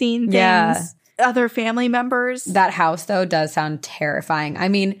friends who've seen things. Yeah. Other family members. That house, though, does sound terrifying. I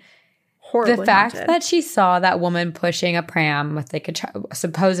mean, Horribly the fact haunted. that she saw that woman pushing a pram with like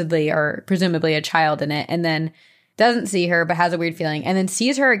supposedly or presumably a child in it and then doesn't see her but has a weird feeling and then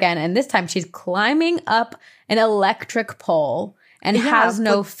sees her again. And this time she's climbing up an electric pole and has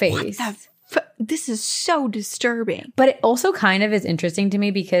no face. This is so disturbing. But it also kind of is interesting to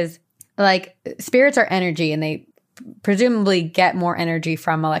me because like spirits are energy and they presumably get more energy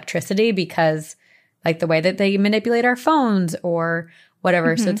from electricity because like the way that they manipulate our phones or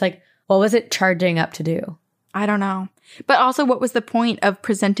whatever. So it's like, what was it charging up to do? I don't know. But also, what was the point of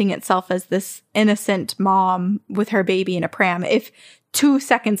presenting itself as this innocent mom with her baby in a pram if 2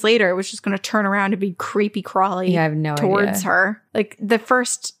 seconds later it was just going to turn around and be creepy crawly I have no towards idea. her? Like the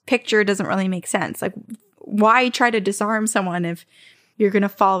first picture doesn't really make sense. Like why try to disarm someone if you're going to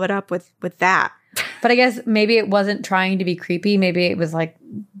follow it up with that? But I guess maybe it wasn't trying to be creepy. Maybe it was like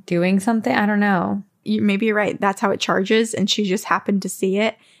doing something. I don't know. Maybe you're right. That's how it charges. And she just happened to see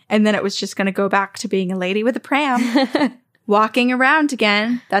it. And then it was just going to go back to being a lady with a pram. Walking around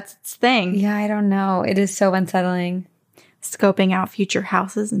again. That's its thing. Yeah, I don't know. It is so unsettling. Scoping out future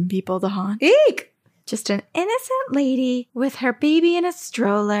houses and people to haunt. Eek! Just an innocent lady with her baby in a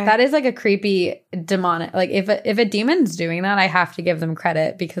stroller. That is like a creepy demonic. Like if a demon's doing that, I have to give them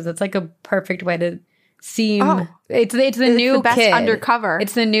credit because it's like a perfect way to seem it's the new the best kid undercover.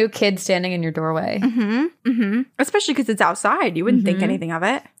 It's the new kid standing in your doorway. Especially because it's outside. You wouldn't think anything of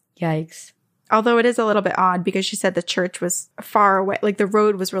it. Yikes. Although it is a little bit odd because she said the church was far away. Like the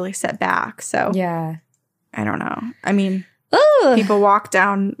road was really set back. So yeah, I don't know. I mean, people walk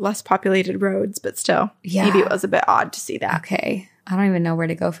down less populated roads, but still, maybe it was a bit odd to see that. Okay. I don't even know where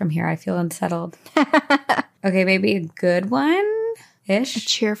to go from here. I feel unsettled. Okay, maybe a good one-ish. A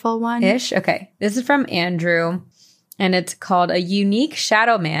cheerful one. Ish. Okay. This is from Andrew, and it's called A Unique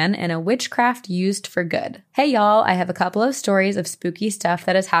Shadow Man and a Witchcraft Used for Good. Hey, y'all. I have a couple of stories of spooky stuff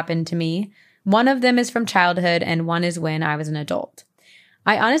that has happened to me. One of them is from childhood, and one is when I was an adult.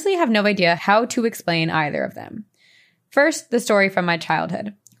 I honestly have no idea how to explain either of them. First, the story from my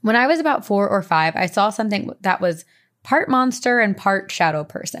childhood. When I was about 4 or 5, I saw something that was part monster and part shadow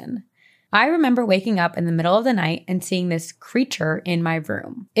person. I remember waking up in the middle of the night and seeing this creature in my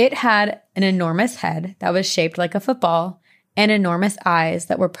room. It had an enormous head that was shaped like a football and enormous eyes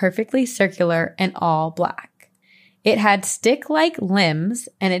that were perfectly circular and all black. It had stick-like limbs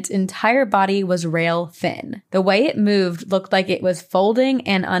and its entire body was rail thin. The way it moved looked like it was folding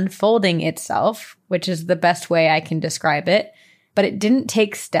and unfolding itself, which is the best way I can describe it, but it didn't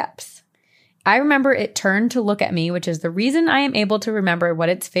take steps. I remember it turned to look at me, which is the reason I am able to remember what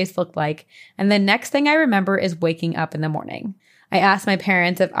its face looked like, and the next thing I remember is waking up in the morning. I asked my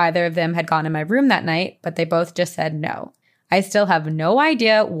parents if either of them had gone in my room that night, but they both just said no. I still have no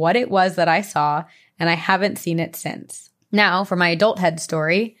idea what it was that I saw, and I haven't seen it since. Now, for my adult head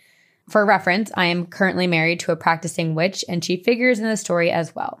story. For reference, I am currently married to a practicing witch, and she figures in the story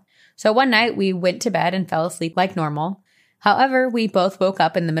as well. So one night, we went to bed and fell asleep like normal. However, we both woke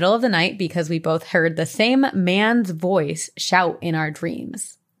up in the middle of the night because we both heard the same man's voice shout in our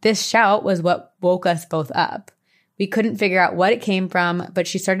dreams. This shout was what woke us both up. We couldn't figure out what it came from, but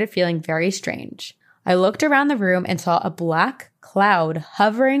she started feeling very strange. I looked around the room and saw a black cloud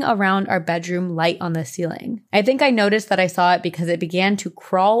hovering around our bedroom light on the ceiling. I think I noticed that I saw it because it began to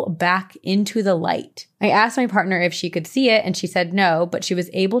crawl back into the light. I asked my partner if she could see it, and she said no, but she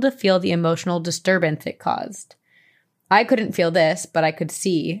was able to feel the emotional disturbance it caused. I couldn't feel this, but I could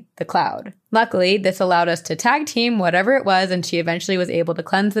see the cloud. Luckily, this allowed us to tag team whatever it was, and she eventually was able to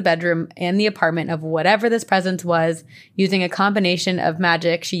cleanse the bedroom and the apartment of whatever this presence was using a combination of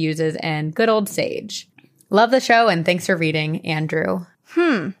magic she uses and good old sage. Love the show, and thanks for reading, Andrew.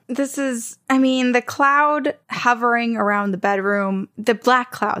 This is, the cloud hovering around the bedroom, the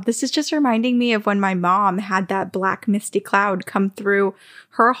black cloud. This is just reminding me of when my mom had that black misty cloud come through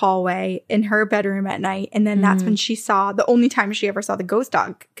her hallway in her bedroom at night. And then that's when she saw, the only time she ever saw the ghost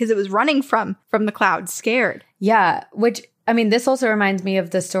dog, because it was running from the cloud, scared. Yeah, which, this also reminds me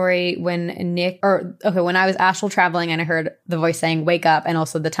of the story when when I was astral traveling and I heard the voice saying, wake up. And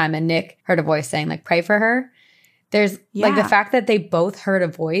also the time that Nick heard a voice saying, like, pray for her. There's the fact that they both heard a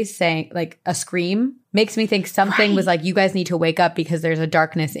voice saying, like, a scream makes me think something was like, you guys need to wake up because there's a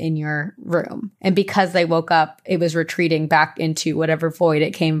darkness in your room. And because they woke up, it was retreating back into whatever void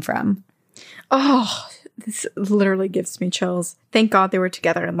it came from. Oh, this literally gives me chills. Thank God they were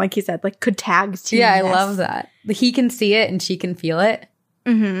together. And like you said, like, could tag team. Yeah, I love that. He can see it and she can feel it.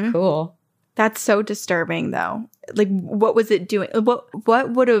 Mm-hmm. Cool. That's so disturbing, though. Like, what was it doing?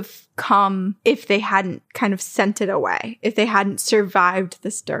 What would have come if they hadn't kind of sent it away? If they hadn't survived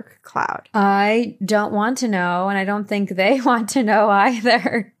this dark cloud? I don't want to know, and I don't think they want to know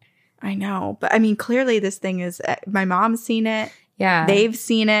either. I know. But, clearly this thing is... my mom's seen it. Yeah. They've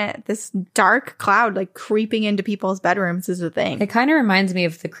seen it. This dark cloud, like, creeping into people's bedrooms is a thing. It kind of reminds me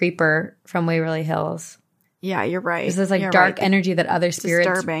of the creeper from Waverly Hills. Yeah, you're right. It's this dark energy that other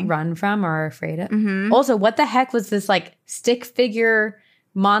spirits run from or are afraid of. Mm-hmm. Also, what the heck was this stick figure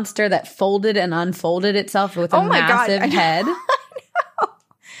monster that folded and unfolded itself with a massive head? I know.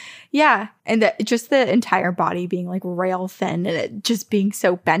 Yeah, and just the entire body being rail thin and it just being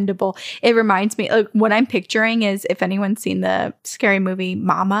so bendable. It reminds me, what I'm picturing is, if anyone's seen the scary movie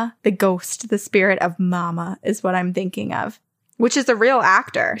Mama, the ghost, the spirit of Mama is what I'm thinking of, which is a real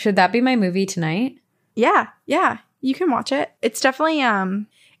actor. Should that be my movie tonight? Yeah, you can watch it. It's definitely,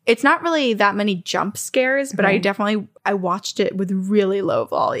 it's not really that many jump scares, but I watched it with really low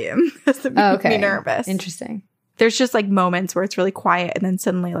volume because it made me nervous. Interesting. There's just like moments where it's really quiet and then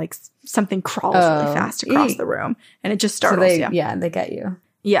suddenly like something crawls really fast across the room and it just startles you. Yeah, they get you.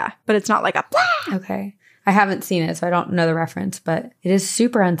 Yeah, but it's not like a Okay. I haven't seen it, so I don't know the reference, but it is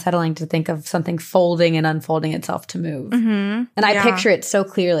super unsettling to think of something folding and unfolding itself to move. Mm-hmm. And I picture it so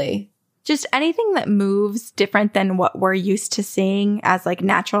clearly. Just anything that moves different than what we're used to seeing as like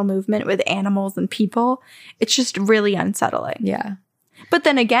natural movement with animals and people, it's just really unsettling. Yeah. But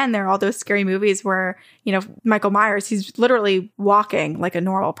then again, there are all those scary movies where, Michael Myers, he's literally walking like a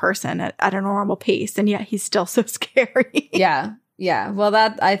normal person at a normal pace, and yet he's still so scary. Yeah. Yeah. Well,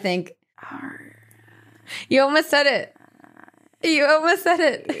 that, I think, you almost said it.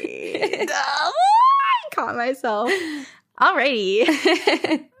 I caught myself.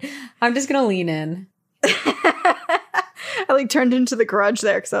 Alrighty. I'm just going to lean in. I turned into the Grudge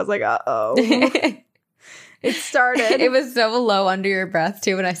there because I was like, uh-oh. It started. It was so low under your breath,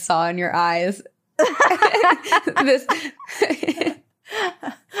 too, when I saw in your eyes. This. I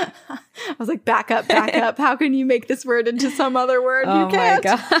was like, back up. How can you make this word into some other word? Oh, you can't.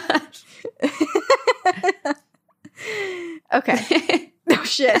 My gosh. Okay. Oh,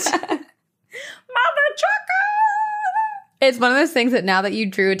 shit. Mother trucker! It's one of those things that now that you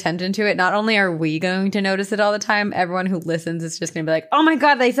drew attention to it, not only are we going to notice it all the time, everyone who listens is just going to be like, oh my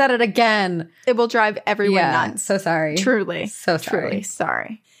God, they said it again. It will drive everyone nuts. So sorry. Truly. So sorry. Truly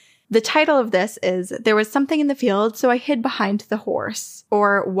sorry. The title of this is There Was Something in the Field, So I Hid Behind the Horse,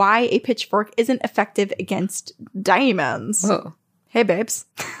 or Why a Pitchfork Isn't Effective Against Demons. Whoa. Hey, babes.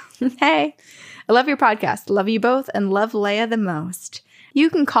 Hey. I love your podcast. Love you both and love Leia the most. You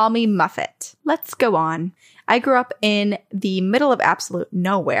can call me Muffet. Let's go on. I grew up in the middle of absolute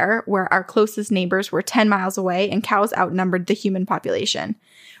nowhere, where our closest neighbors were 10 miles away and cows outnumbered the human population.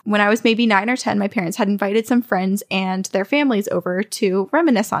 When I was maybe 9 or 10, my parents had invited some friends and their families over to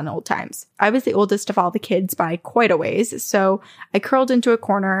reminisce on old times. I was the oldest of all the kids by quite a ways, so I curled into a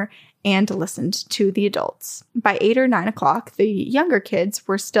corner and listened to the adults. By 8 or 9 o'clock, the younger kids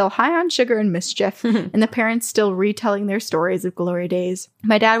were still high on sugar and mischief, and the parents still retelling their stories of glory days.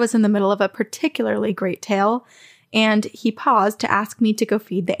 My dad was in the middle of a particularly great tale, and he paused to ask me to go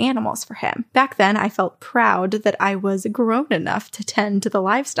feed the animals for him. Back then, I felt proud that I was grown enough to tend to the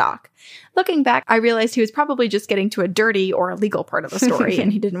livestock. Looking back, I realized he was probably just getting to a dirty or illegal part of the story,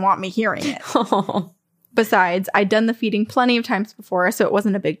 and he didn't want me hearing it. Besides, I'd done the feeding plenty of times before, so it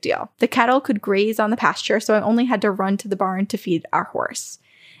wasn't a big deal. The cattle could graze on the pasture, so I only had to run to the barn to feed our horse.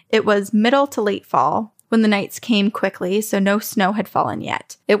 It was middle to late fall when the nights came quickly, so no snow had fallen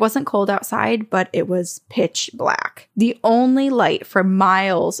yet. It wasn't cold outside, but it was pitch black. The only light for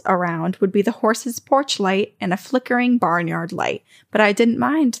miles around would be the horse's porch light and a flickering barnyard light, but I didn't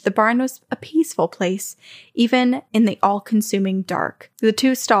mind. The barn was a peaceful place, even in the all-consuming dark. The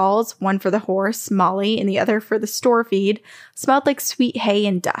 2 stalls, one for the horse, Molly, and the other for the store feed, smelled like sweet hay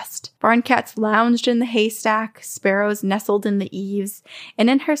and dust. Barn cats lounged in the haystack, sparrows nestled in the eaves, and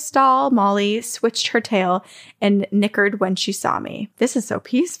in her stall, Molly switched her tail and nickered when she saw me. This is so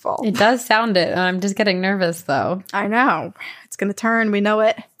peaceful. It does sound it. I'm just getting nervous, though. I know. It's going to turn. We know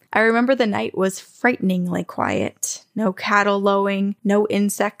it. I remember the night was frighteningly quiet. No cattle lowing, no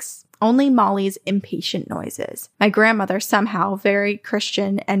insects, only Molly's impatient noises. My grandmother, somehow very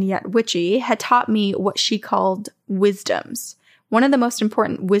Christian and yet witchy, had taught me what she called wisdoms. One of the most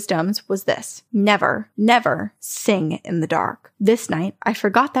important wisdoms was this: never, never sing in the dark. This night, I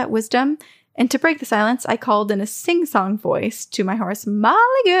forgot that wisdom, and to break the silence, I called in a sing-song voice to my horse,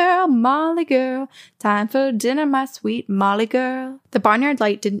 Molly girl, time for dinner, my sweet Molly girl. The barnyard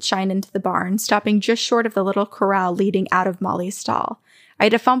light didn't shine into the barn, stopping just short of the little corral leading out of Molly's stall. I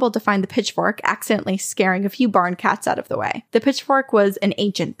had to fumble to find the pitchfork, accidentally scaring a few barn cats out of the way. The pitchfork was an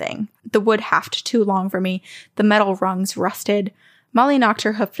ancient thing. The wood haft too long for me. The metal rungs rusted. Molly knocked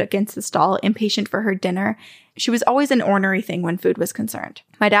her hoof against the stall, impatient for her dinner. She was always an ornery thing when food was concerned.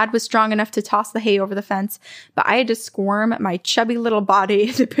 My dad was strong enough to toss the hay over the fence, but I had to squirm my chubby little body,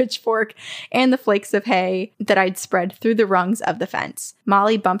 the pitchfork, and the flakes of hay that I'd spread through the rungs of the fence.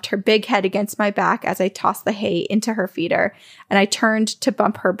 Molly bumped her big head against my back as I tossed the hay into her feeder, and I turned to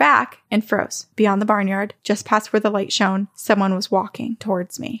bump her back and froze. Beyond the barnyard, just past where the light shone, someone was walking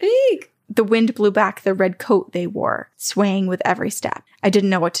towards me. Eek. The wind blew back the red coat they wore, swaying with every step. I didn't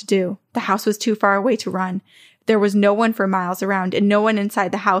know what to do. The house was too far away to run. There was no one for miles around, and no one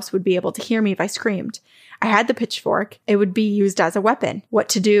inside the house would be able to hear me if I screamed. I had the pitchfork. It would be used as a weapon. What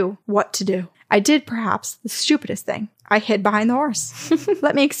to do? What to do? I did, perhaps, the stupidest thing. I hid behind the horse.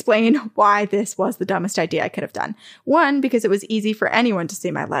 Let me explain why this was the dumbest idea I could have done. 1, because it was easy for anyone to see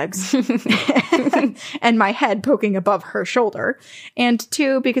my legs and my head poking above her shoulder. And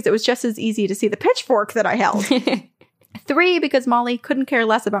 2, because it was just as easy to see the pitchfork that I held. 3, because Molly couldn't care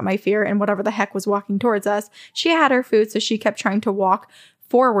less about my fear and whatever the heck was walking towards us. She had her food, so she kept trying to walk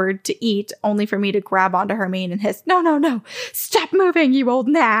forward to eat, only for me to grab onto her mane and hiss, No, stop moving, you old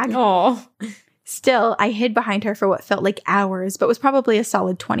nag. Oh. Still, I hid behind her for what felt like hours, but was probably a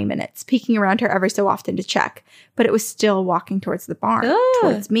solid 20 minutes, peeking around her every so often to check. But it was still walking towards the barn,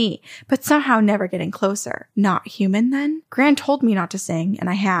 towards me, but somehow never getting closer. Not human, then? Gran told me not to sing, and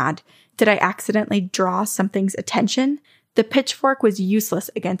I had. Did I accidentally draw something's attention? The pitchfork was useless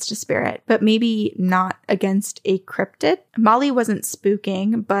against a spirit, but maybe not against a cryptid. Molly wasn't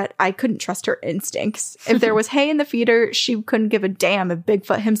spooking, but I couldn't trust her instincts. If there was hay in the feeder, she couldn't give a damn if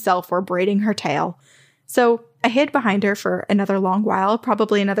Bigfoot himself were braiding her tail. So I hid behind her for another long while,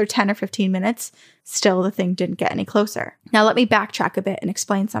 probably another 10 or 15 minutes. Still, the thing didn't get any closer. Now let me backtrack a bit and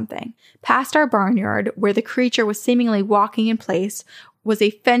explain something. Past our barnyard, where the creature was seemingly walking in place, was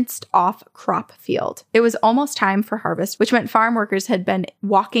a fenced-off crop field. It was almost time for harvest, which meant farm workers had been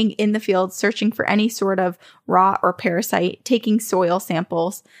walking in the field searching for any sort of rot or parasite, taking soil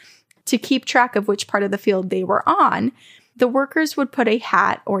samples. To keep track of which part of the field they were on, the workers would put a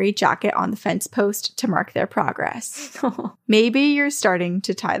hat or a jacket on the fence post to mark their progress. Maybe you're starting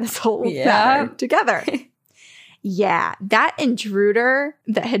to tie this whole matter together. Yeah, that intruder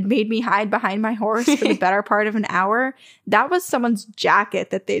that had made me hide behind my horse for the better part of an hour, that was someone's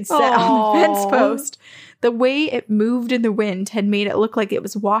jacket that they'd set on the fence post. The way it moved in the wind had made it look like it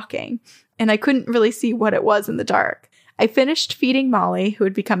was walking, and I couldn't really see what it was in the dark. I finished feeding Molly, who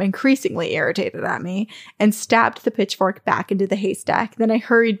had become increasingly irritated at me, and stabbed the pitchfork back into the haystack. Then I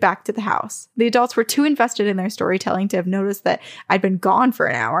hurried back to the house. The adults were too invested in their storytelling to have noticed that I'd been gone for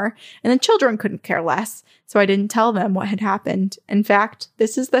an hour, and the children couldn't care less, so I didn't tell them what had happened. In fact,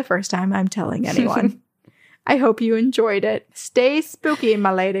 this is the first time I'm telling anyone. I hope you enjoyed it. Stay spooky,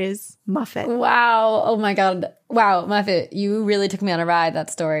 my ladies. Muffet. Wow. Oh my God. Wow, Muffet, you really took me on a ride, that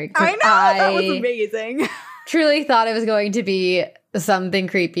story. I know. That was amazing. Truly thought it was going to be something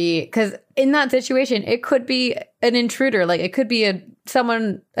creepy, because in that situation, it could be an intruder. Like, it could be a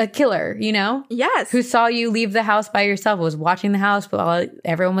killer, you know? Yes. Who saw you leave the house by yourself, was watching the house while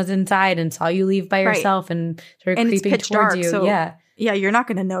everyone was inside and saw you leave by yourself and started creeping towards dark, you. So yeah, you're not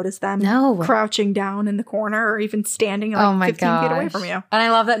going to notice them crouching down in the corner or even standing like 15 feet away from you. And I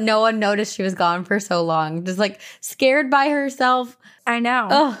love that no one noticed she was gone for so long. Just like scared by herself. I know.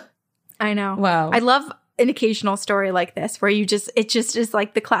 Ugh. I know. Wow. I love an occasional it like this where it just is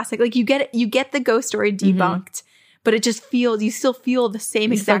like the classic, like you get the ghost story debunked, but it just feels, you still feel the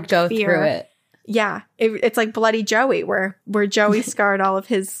same exact go fear. Through it. Yeah. It's like Bloody Joey, where Joey scarred all of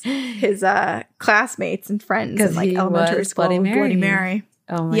his classmates and friends in like elementary school. Bloody Mary.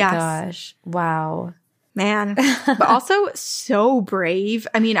 Oh my gosh. Wow. Man. But also so brave.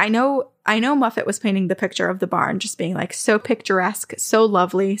 I mean, I know Muffet was painting the picture of the barn just being like so picturesque, so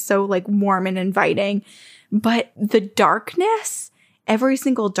lovely, so like warm and inviting. But the darkness, every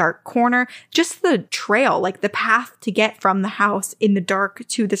single dark corner, just the trail, like the path to get from the house in the dark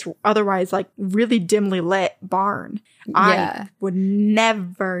to this otherwise like really dimly lit barn. I would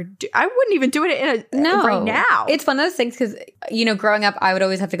never I wouldn't even do it right now. It's one of those things because, you know, growing up, I would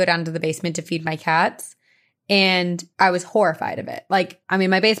always have to go down to the basement to feed my cats. And I was horrified of it. Like, I mean,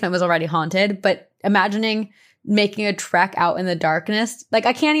 my basement was already haunted, but imagining making a trek out in the darkness, like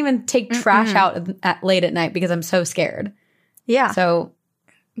I can't even take trash out late at night because I'm so scared. Yeah. So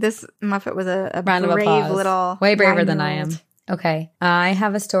this Muffet was a round brave of applause. little way braver than I am. Okay. I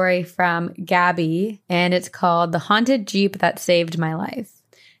have a story from Gabby, and it's called The Haunted Jeep That Saved My Life.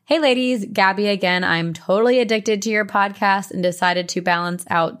 Hey ladies, Gabby again. I'm totally addicted to your podcast and decided to balance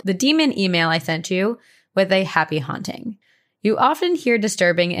out the demon email I sent you with a happy haunting. You often hear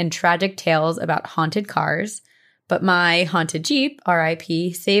disturbing and tragic tales about haunted cars, but my haunted Jeep,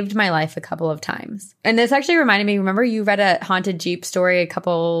 RIP, saved my life a couple of times. And this actually reminded me, remember you read a haunted Jeep story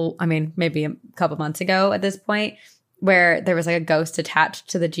maybe a couple months ago at this point, where there was like a ghost attached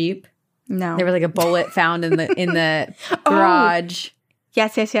to the Jeep? No. There was like a bullet found in the garage.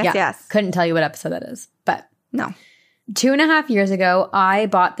 Yes. Couldn't tell you what episode that is, but no. 2.5 years ago, I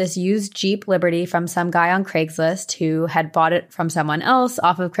bought this used Jeep Liberty from some guy on Craigslist who had bought it from someone else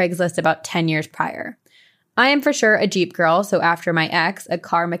off of Craigslist about 10 years prior. I am for sure a Jeep girl, so after my ex, a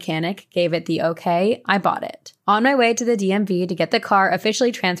car mechanic, gave it the okay, I bought it. On my way to the DMV to get the car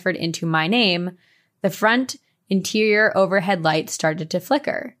officially transferred into my name, the front interior overhead lights started to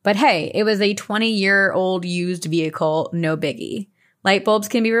flicker. But hey, it was a 20-year-old used vehicle, no biggie. Light bulbs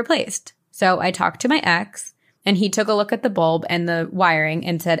can be replaced. So I talked to my ex, and he took a look at the bulb and the wiring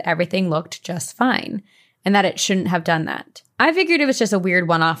and said everything looked just fine, and that it shouldn't have done that. I figured it was just a weird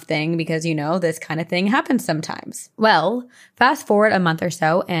one-off thing because, you know, this kind of thing happens sometimes. Well, fast forward a month or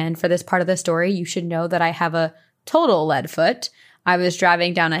so, and for this part of the story, you should know that I have a total lead foot. I was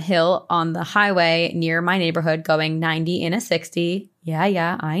driving down a hill on the highway near my neighborhood going 90 in a 60.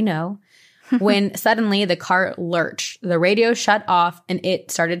 Yeah, I know. when suddenly the car lurched. The radio shut off and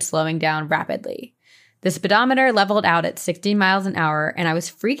it started slowing down rapidly. The speedometer leveled out at 60 miles an hour, and I was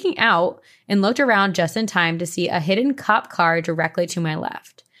freaking out and looked around just in time to see a hidden cop car directly to my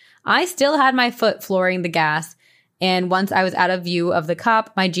left. I still had my foot flooring the gas, and once I was out of view of the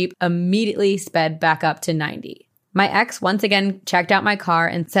cop, my Jeep immediately sped back up to 90. My ex once again checked out my car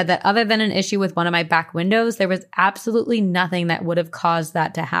and said that other than an issue with one of my back windows, there was absolutely nothing that would have caused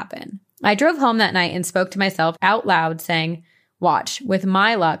that to happen. I drove home that night and spoke to myself out loud saying, "Watch, with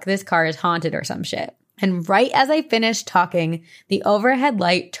my luck, this car is haunted or some shit." And right as I finished talking, the overhead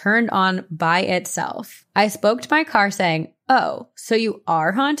light turned on by itself. I spoke to my car saying, "Oh, so you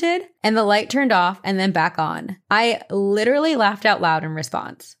are haunted?" And the light turned off and then back on. I literally laughed out loud in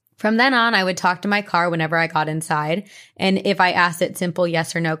response. From then on, I would talk to my car whenever I got inside, and if I asked it simple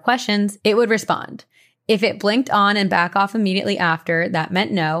yes or no questions, it would respond. If it blinked on and back off immediately after, that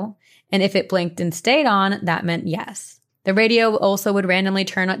meant no, and if it blinked and stayed on, that meant yes. The radio also would randomly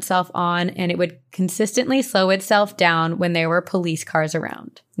turn itself on, and it would consistently slow itself down when there were police cars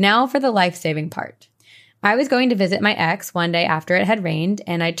around. Now for the life-saving part. I was going to visit my ex one day after it had rained,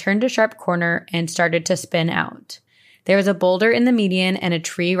 and I turned a sharp corner and started to spin out. There was a boulder in the median and a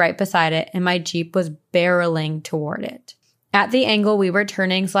tree right beside it, and my Jeep was barreling toward it. At the angle we were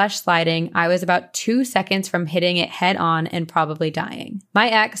turning/sliding, I was about 2 seconds from hitting it head on and probably dying. My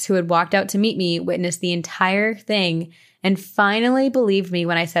ex, who had walked out to meet me, witnessed the entire thing and finally believed me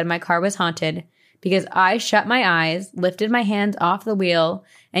when I said my car was haunted because I shut my eyes, lifted my hands off the wheel,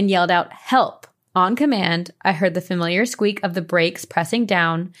 and yelled out, "Help!" On command, I heard the familiar squeak of the brakes pressing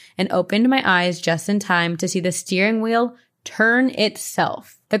down and opened my eyes just in time to see the steering wheel turn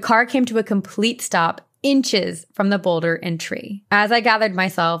itself. The car came to a complete stop inches from the boulder and tree. As I gathered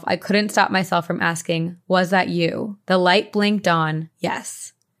myself, I couldn't stop myself from asking, "Was that you?" The light blinked on.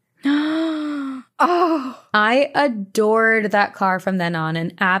 Yes. Oh. I adored that car from then on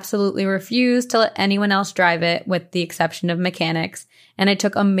and absolutely refused to let anyone else drive it with the exception of mechanics, and I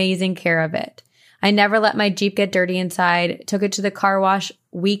took amazing care of it. I never let my Jeep get dirty inside, took it to the car wash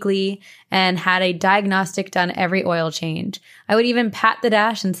weekly, and had a diagnostic done every oil change. I would even pat the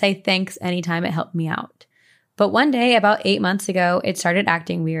dash and say thanks anytime it helped me out. But one day, about 8 months ago, it started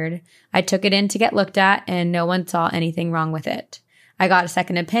acting weird. I took it in to get looked at, and no one saw anything wrong with it. I got a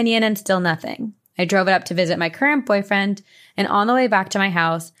second opinion and still nothing. I drove it up to visit my current boyfriend, and on the way back to my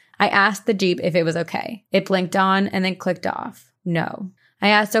house, I asked the Jeep if it was okay. It blinked on and then clicked off. No. I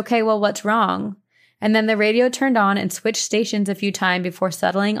asked, "Okay, well, what's wrong?" And then the radio turned on and switched stations a few times before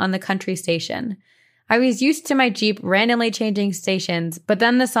settling on the country station. I was used to my Jeep randomly changing stations, but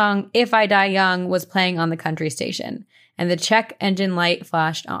then the song "If I Die Young" was playing on the country station, and the check engine light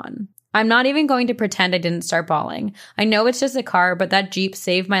flashed on. I'm not even going to pretend I didn't start bawling. I know it's just a car, but that Jeep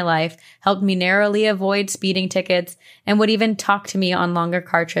saved my life, helped me narrowly avoid speeding tickets, and would even talk to me on longer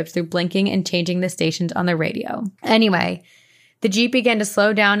car trips through blinking and changing the stations on the radio. Anyway, the Jeep began to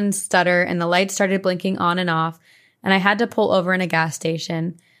slow down and stutter, and the lights started blinking on and off, and I had to pull over in a gas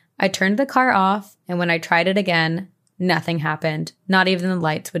station. I turned the car off, and when I tried it again, nothing happened. Not even the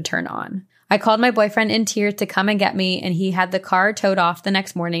lights would turn on. I called my boyfriend in tears to come and get me, and he had the car towed off the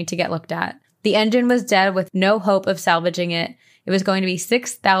next morning to get looked at. The engine was dead with no hope of salvaging it. It was going to be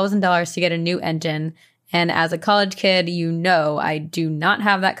 $6,000 to get a new engine, and as a college kid, you know I do not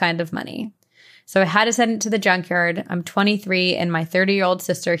have that kind of money. So I had to send it to the junkyard. I'm 23, and my 30-year-old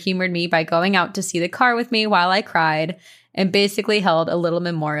sister humored me by going out to see the car with me while I cried and basically held a little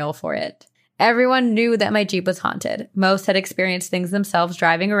memorial for it. Everyone knew that my Jeep was haunted. Most had experienced things themselves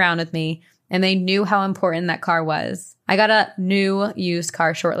driving around with me, and they knew how important that car was. I got a new used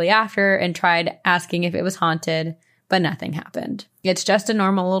car shortly after and tried asking if it was haunted, but nothing happened. It's just a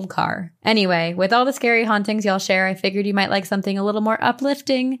normal old car. Anyway, with all the scary hauntings y'all share, I figured you might like something a little more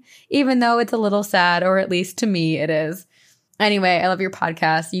uplifting, even though it's a little sad, or at least to me it is. Anyway, I love your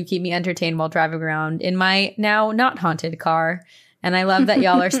podcast. You keep me entertained while driving around in my now not haunted car, and I love that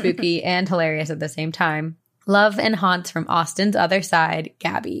y'all are spooky and hilarious at the same time. Love and haunts from Austin's other side,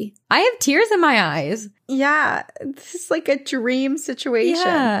 Gabby. I have tears in my eyes. Yeah, this is like a dream situation.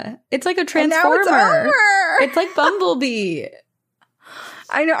 Yeah, it's like a Transformer. And now it's over. It's like Bumblebee.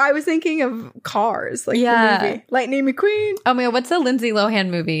 I know. I was thinking of Cars, like the movie Lightning McQueen. Oh my God, what's the Lindsay Lohan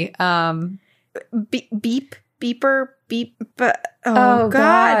movie? Beeper. Oh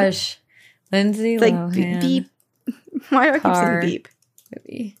gosh, Lindsay Lohan. Beep. Why do I keep saying beep?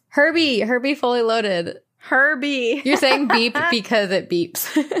 Movie. Herbie Fully Loaded. Herbie. You're saying beep because it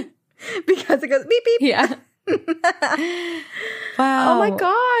beeps. Because it goes beep, beep. Yeah. Wow. Oh my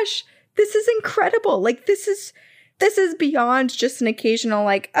gosh. This is incredible. Like, this is this is beyond just an occasional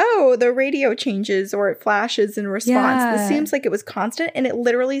like, oh, the radio changes or it flashes in response. Yeah. This seems like it was constant, and it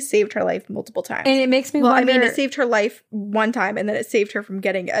literally saved her life multiple times. And it makes me well, wonder. I mean, it saved her life one time, and then it saved her from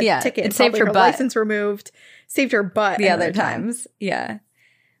getting a ticket. It saved her butt. License removed. Saved her butt the other times. Yeah.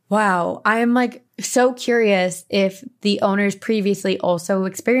 Wow. I am like so curious if the owners previously also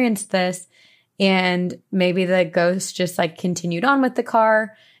experienced this, and maybe the ghost just like continued on with the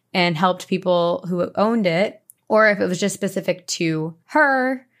car and helped people who owned it, or if it was just specific to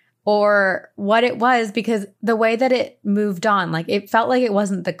her, or what it was, because the way that it moved on, like it felt like it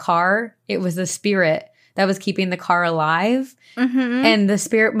wasn't the car, it was the spirit that was keeping the car alive. Mm-hmm. And the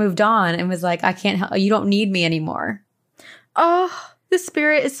spirit moved on and was like, I can't help, you don't need me anymore. Oh, the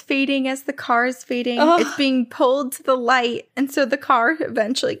spirit is fading as the car is fading. Oh. It's being pulled to the light, and so the car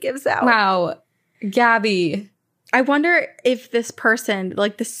eventually gives out. Wow. Gabby. I wonder if this person,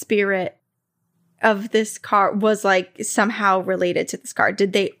 like the spirit of this car, was like somehow related to this car.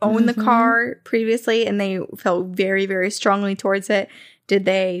 Did they own the car previously and they felt very, very strongly towards it? Did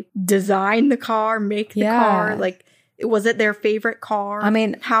they design the car, make the car? Like, was it their favorite car? I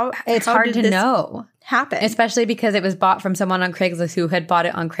mean, it's hard to know. Happen, especially because it was bought from someone on Craigslist who had bought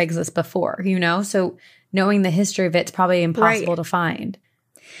it on Craigslist before, you know? So knowing the history of it's probably impossible to find.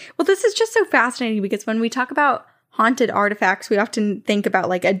 Well, this is just so fascinating because when we talk about haunted artifacts, we often think about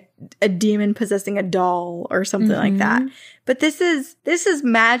like a demon possessing a doll or something like that. But this is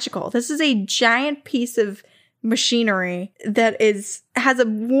magical. This is a giant piece of machinery that has a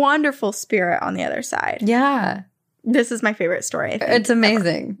wonderful spirit on the other side. Yeah. This is my favorite story, I think. It's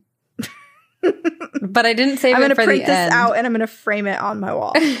amazing. But I didn't save I'm it for the end. I'm going to print this out and I'm going to frame it on my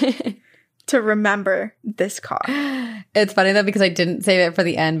wall to remember this car. It's funny though, because I didn't save it for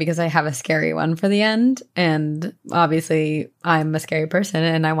the end because I have a scary one for the end. And obviously I'm a scary person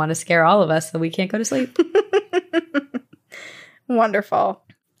and I want to scare all of us so we can't go to sleep. Wonderful.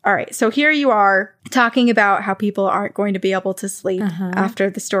 All right. So here you are talking about how people aren't going to be able to sleep after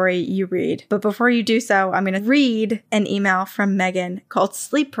the story you read. But before you do so, I'm going to read an email from Megan called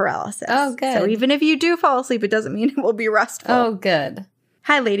Sleep Paralysis. Oh, good. So even if you do fall asleep, it doesn't mean it will be restful. Oh, good.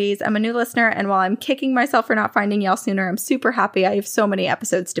 Hi, ladies. I'm a new listener, and while I'm kicking myself for not finding y'all sooner, I'm super happy I have so many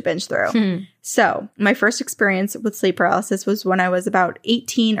episodes to binge through. So my first experience with sleep paralysis was when I was about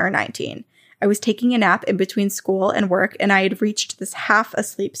 18 or 19. I was taking a nap in between school and work, and I had reached this half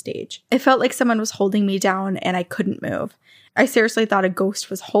asleep stage. It felt like someone was holding me down, and I couldn't move. I seriously thought a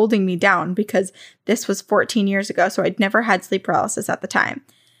ghost was holding me down because this was 14 years ago, so I'd never had sleep paralysis at the time.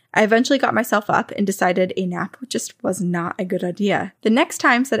 I eventually got myself up and decided a nap just was not a good idea. The next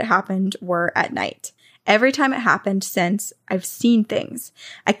times that it happened were at night. Every time it happened since, I've seen things.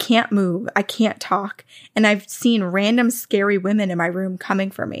 I can't move, I can't talk, and I've seen random scary women in my room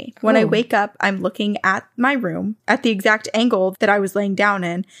coming for me. When I wake up, I'm looking at my room, at the exact angle that I was laying down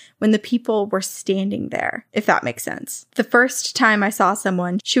in, when the people were standing there, if that makes sense. The first time I saw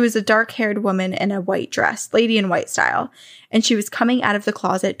someone, she was a dark-haired woman in a white dress, lady in white style, and she was coming out of the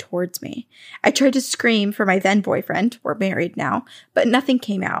closet towards me. I tried to scream for my then boyfriend, we're married now, but nothing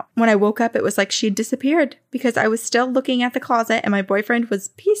came out. When I woke up, it was like she'd disappeared because I was still looking at the closet and my boyfriend was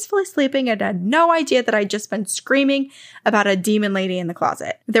peacefully sleeping and had no idea that I'd just been screaming about a demon lady in the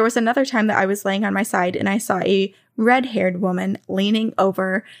closet. There was another time that I was laying on my side and I saw a red-haired woman leaning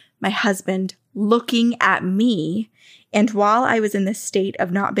over my husband, looking at me. And while I was in this state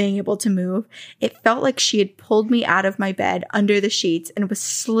of not being able to move, it felt like she had pulled me out of my bed under the sheets and was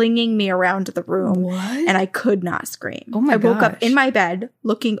slinging me around the room. What? And I could not scream. Oh my I woke up gosh. in my bed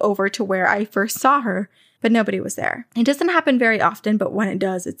looking over to where I first saw her, but nobody was there. It doesn't happen very often, but when it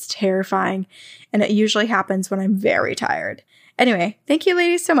does, it's terrifying. And it usually happens when I'm very tired. Anyway, thank you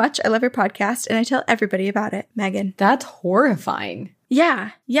ladies so much. I love your podcast and I tell everybody about it. Megan. That's horrifying.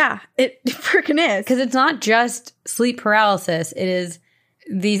 Yeah, it freaking is. Because it's not just sleep paralysis. It is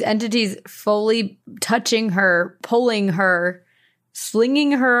these entities fully touching her, pulling her,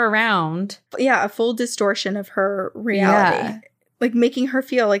 slinging her around. Yeah, a full distortion of her reality. Yeah. Like making her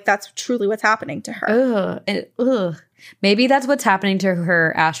feel like that's truly what's happening to her. Ugh. Maybe that's what's happening to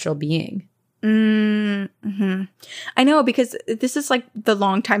her astral being. Mm-hmm. I know, because this is like the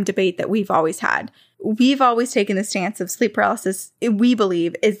long time debate that we've always had. We've always taken the stance of sleep paralysis, we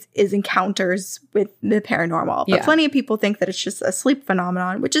believe, is encounters with the paranormal. But plenty of people think that it's just a sleep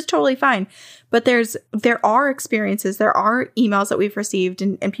phenomenon, which is totally fine. But there are experiences, there are emails that we've received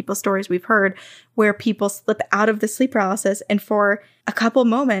and people's stories we've heard where people slip out of the sleep paralysis and for a couple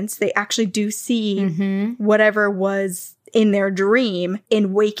moments they actually do see whatever was in their dream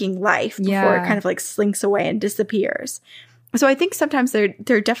in waking life before it kind of like slinks away and disappears. So I think sometimes there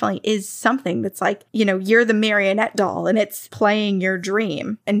definitely is something that's like, you know, you're the marionette doll and it's playing your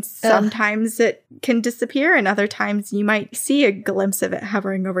dream. And sometimes it can disappear and other times you might see a glimpse of it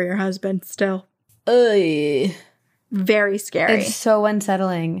hovering over your husband still. Ugh. Very scary. It's so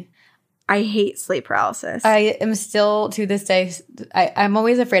unsettling. I hate sleep paralysis. I am still, to this day, I'm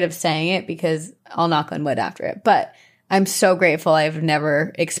always afraid of saying it because I'll knock on wood after it. But I'm so grateful I've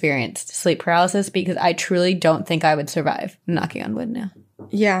never experienced sleep paralysis because I truly don't think I would survive. I'm knocking on wood now.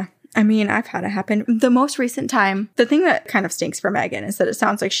 Yeah. I mean, I've had it happen. The most recent time, the thing that kind of stinks for Megan is that it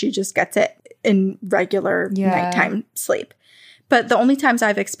sounds like she just gets it in regular nighttime sleep. But the only times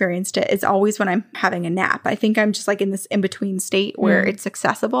I've experienced it is always when I'm having a nap. I think I'm just like in this in-between state where it's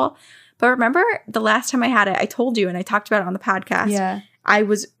accessible. But remember the last time I had it, I told you and I talked about it on the podcast. Yeah. I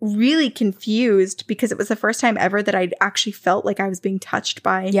was really confused because it was the first time ever that I'd actually felt like I was being touched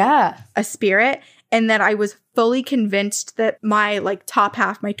by a spirit. And that I was fully convinced that my like top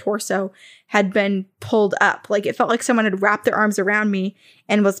half, my torso, had been pulled up. Like it felt like someone had wrapped their arms around me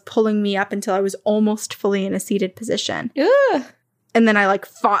and was pulling me up until I was almost fully in a seated position. Ugh. And then I like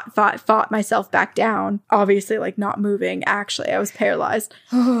fought myself back down. Obviously like not moving. Actually, I was paralyzed.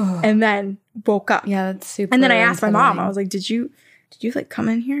 And then woke up. Yeah, that's super. And then I asked my mom, I was like, did you like come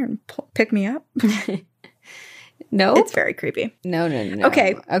in here and pick me up? No. It's very creepy. No.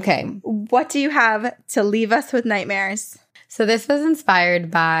 Okay. Okay. What do you have to leave us with nightmares? So this was inspired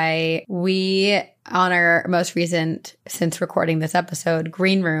by we, on our most recent, since recording this episode,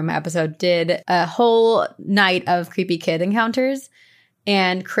 Green Room episode, did a whole night of creepy kid encounters.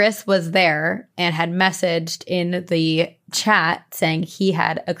 And Chris was there and had messaged in the chat saying he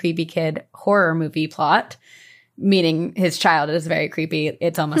had a creepy kid horror movie plot, meaning his child is very creepy.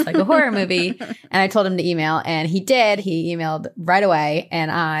 It's almost like a horror movie. And I told him to email, and he did. He emailed right away, and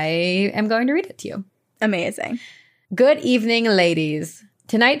I am going to read it to you. Amazing. Good evening, ladies.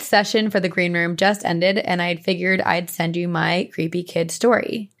 Tonight's session for the Green Room just ended, and I'd figured I'd send you my creepy kid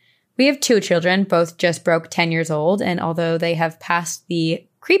story. We have 2 children, both just broke 10 years old, and although they have passed the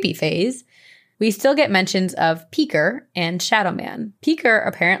creepy phase, we still get mentions of Peeker and Shadow Man. Peeker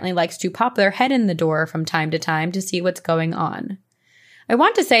apparently likes to pop their head in the door from time to time to see what's going on. I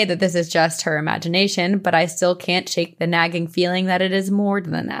want to say that this is just her imagination, but I still can't shake the nagging feeling that it is more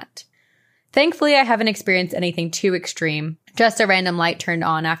than that. Thankfully, I haven't experienced anything too extreme, just a random light turned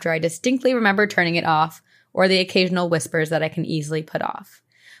on after I distinctly remember turning it off, or the occasional whispers that I can easily put off.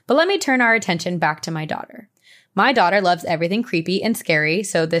 But let me turn our attention back to my daughter. My daughter loves everything creepy and scary,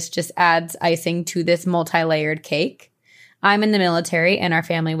 so this just adds icing to this multi-layered cake. I'm in the military, and our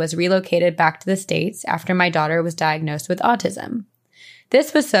family was relocated back to the States after my daughter was diagnosed with autism.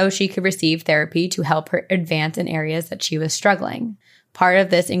 This was so she could receive therapy to help her advance in areas that she was struggling. Part of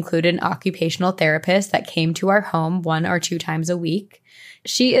this included an occupational therapist that came to our home 1 or 2 times a week.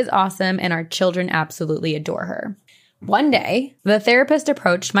 She is awesome, and our children absolutely adore her. One day, the therapist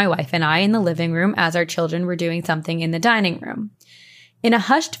approached my wife and I in the living room as our children were doing something in the dining room. In a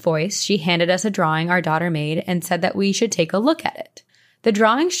hushed voice, she handed us a drawing our daughter made and said that we should take a look at it. The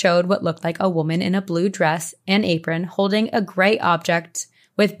drawing showed what looked like a woman in a blue dress and apron holding a gray object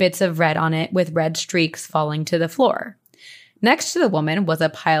with bits of red on it with red streaks falling to the floor. Next to the woman was a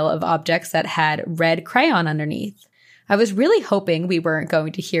pile of objects that had red crayon underneath. I was really hoping we weren't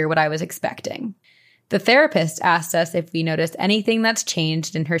going to hear what I was expecting. The therapist asked us if we noticed anything that's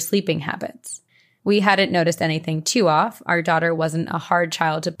changed in her sleeping habits. We hadn't noticed anything too off. Our daughter wasn't a hard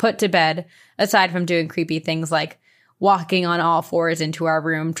child to put to bed, aside from doing creepy things like walking on all fours into our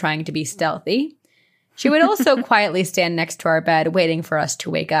room trying to be stealthy. She would also quietly stand next to our bed waiting for us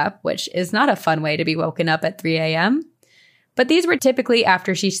to wake up, which is not a fun way to be woken up at 3 a.m. But these were typically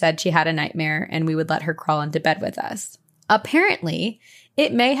after she said she had a nightmare and we would let her crawl into bed with us. Apparently,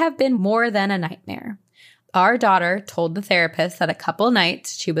 it may have been more than a nightmare. Our daughter told the therapist that a couple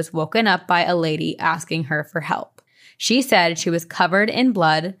nights she was woken up by a lady asking her for help. She said she was covered in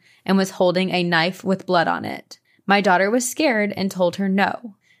blood and was holding a knife with blood on it. My daughter was scared and told her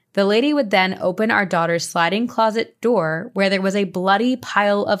no. The lady would then open our daughter's sliding closet door where there was a bloody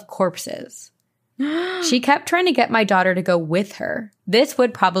pile of corpses. She kept trying to get my daughter to go with her. This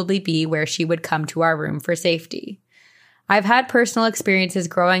would probably be where she would come to our room for safety. I've had personal experiences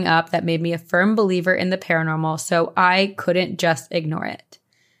growing up that made me a firm believer in the paranormal, so I couldn't just ignore it.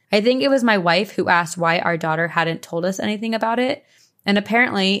 I think it was my wife who asked why our daughter hadn't told us anything about it, and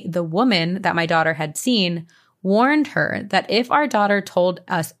apparently the woman that my daughter had seen warned her that if our daughter told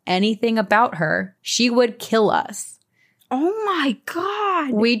us anything about her, she would kill us. Oh my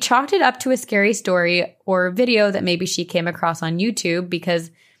God. We chalked it up to a scary story or video that maybe she came across on YouTube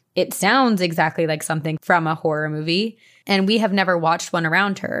because it sounds exactly like something from a horror movie, and we have never watched one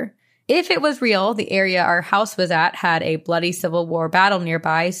around her. If it was real, the area our house was at had a bloody Civil War battle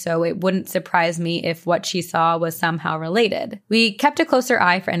nearby, so it wouldn't surprise me if what she saw was somehow related. We kept a closer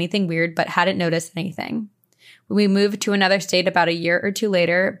eye for anything weird, but hadn't noticed anything. We moved to another state about a year or two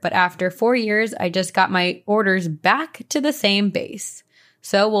later, but after 4 years, I just got my orders back to the same base.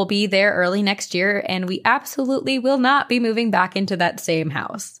 So we'll be there early next year, and we absolutely will not be moving back into that same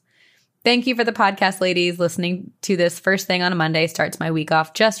house. Thank you for the podcast, ladies. Listening to this first thing on a Monday starts my week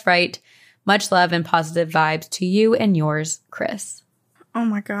off just right. Much love and positive vibes to you and yours, Chris. Oh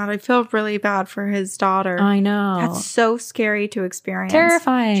my God, I feel really bad for his daughter. I know. That's so scary to experience.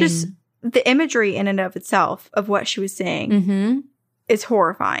 Terrifying. Just the imagery in and of itself of what she was seeing is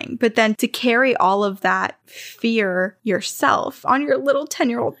horrifying. But then to carry all of that fear yourself on your little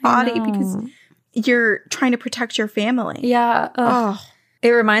 10-year-old body because you're trying to protect your family. Yeah. Oh. It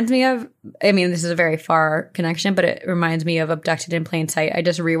reminds me of, I mean, this is a very far connection, but it reminds me of Abducted in Plain Sight. I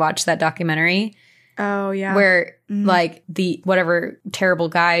just rewatched that documentary. Oh, yeah. Where, like, the whatever terrible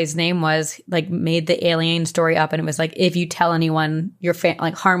guy's name was, like, made the alien story up. And it was like, if you tell anyone,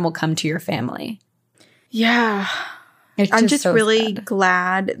 like, harm will come to your family. Yeah. I'm just so really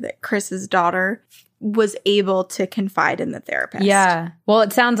glad that Chris's daughter was able to confide in the therapist. Yeah. Well,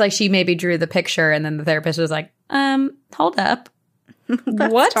 it sounds like she maybe drew the picture and then the therapist was like, hold up.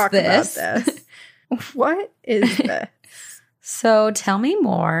 What's this? About this. What is this? So tell me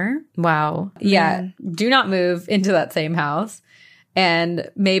more. Wow. Yeah. Do not move into that same house,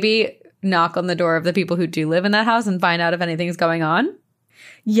 and maybe knock on the door of the people who do live in that house and find out if anything's going on.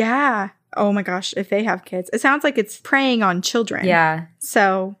 Yeah. Oh my gosh. If they have kids, it sounds like it's preying on children. Yeah.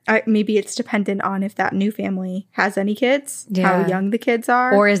 So maybe it's dependent on if that new family has any kids, how young the kids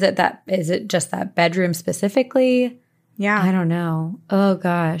are. Or is it just that bedroom specifically? Yeah. I don't know. Oh,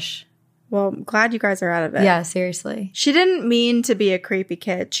 gosh. Well, I'm glad you guys are out of it. Yeah, seriously. She didn't mean to be a creepy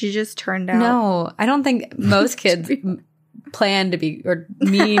kid. She just turned out. No, I don't think most kids plan to be or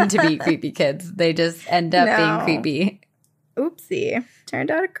mean to be creepy kids. They just end up being creepy. Oopsie. Turned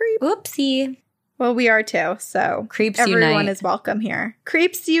out a creep. Oopsie. Well, we are too. So creeps everyone unite. is welcome here.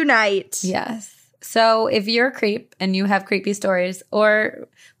 Creeps unite. Yes. So if you're a creep and you have creepy stories or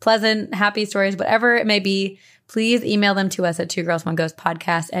pleasant, happy stories, whatever it may be, please email them to us at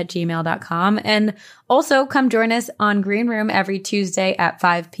twogirlsoneghostpodcast@gmail.com. And also come join us on Green Room every Tuesday at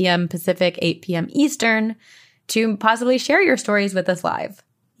 5 p.m. Pacific, 8 p.m. Eastern to possibly share your stories with us live.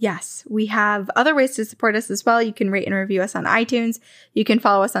 Yes, we have other ways to support us as well. You can rate and review us on iTunes. You can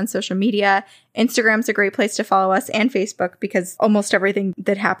follow us on social media. Instagram's a great place to follow us, and Facebook, because almost everything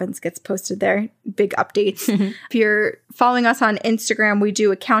that happens gets posted there. Big updates. If you're following us on Instagram, we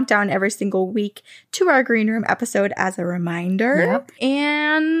do a countdown every single week to our Green Room episode as a reminder. Yep.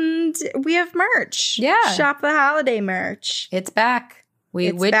 And we have merch. Yeah. Shop the holiday merch. It's back.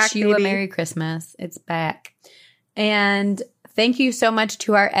 We wish you a Merry Christmas. It's back. And thank you so much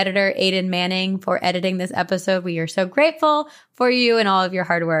to our editor, Aiden Manning, for editing this episode. We are so grateful for you and all of your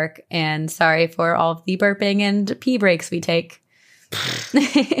hard work. And sorry for all of the burping and pee breaks we take.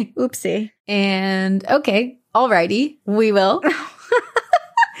 Oopsie. And okay, alrighty, we will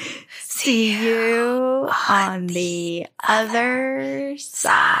see you on the other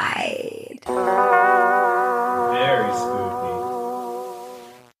side. Very spooky.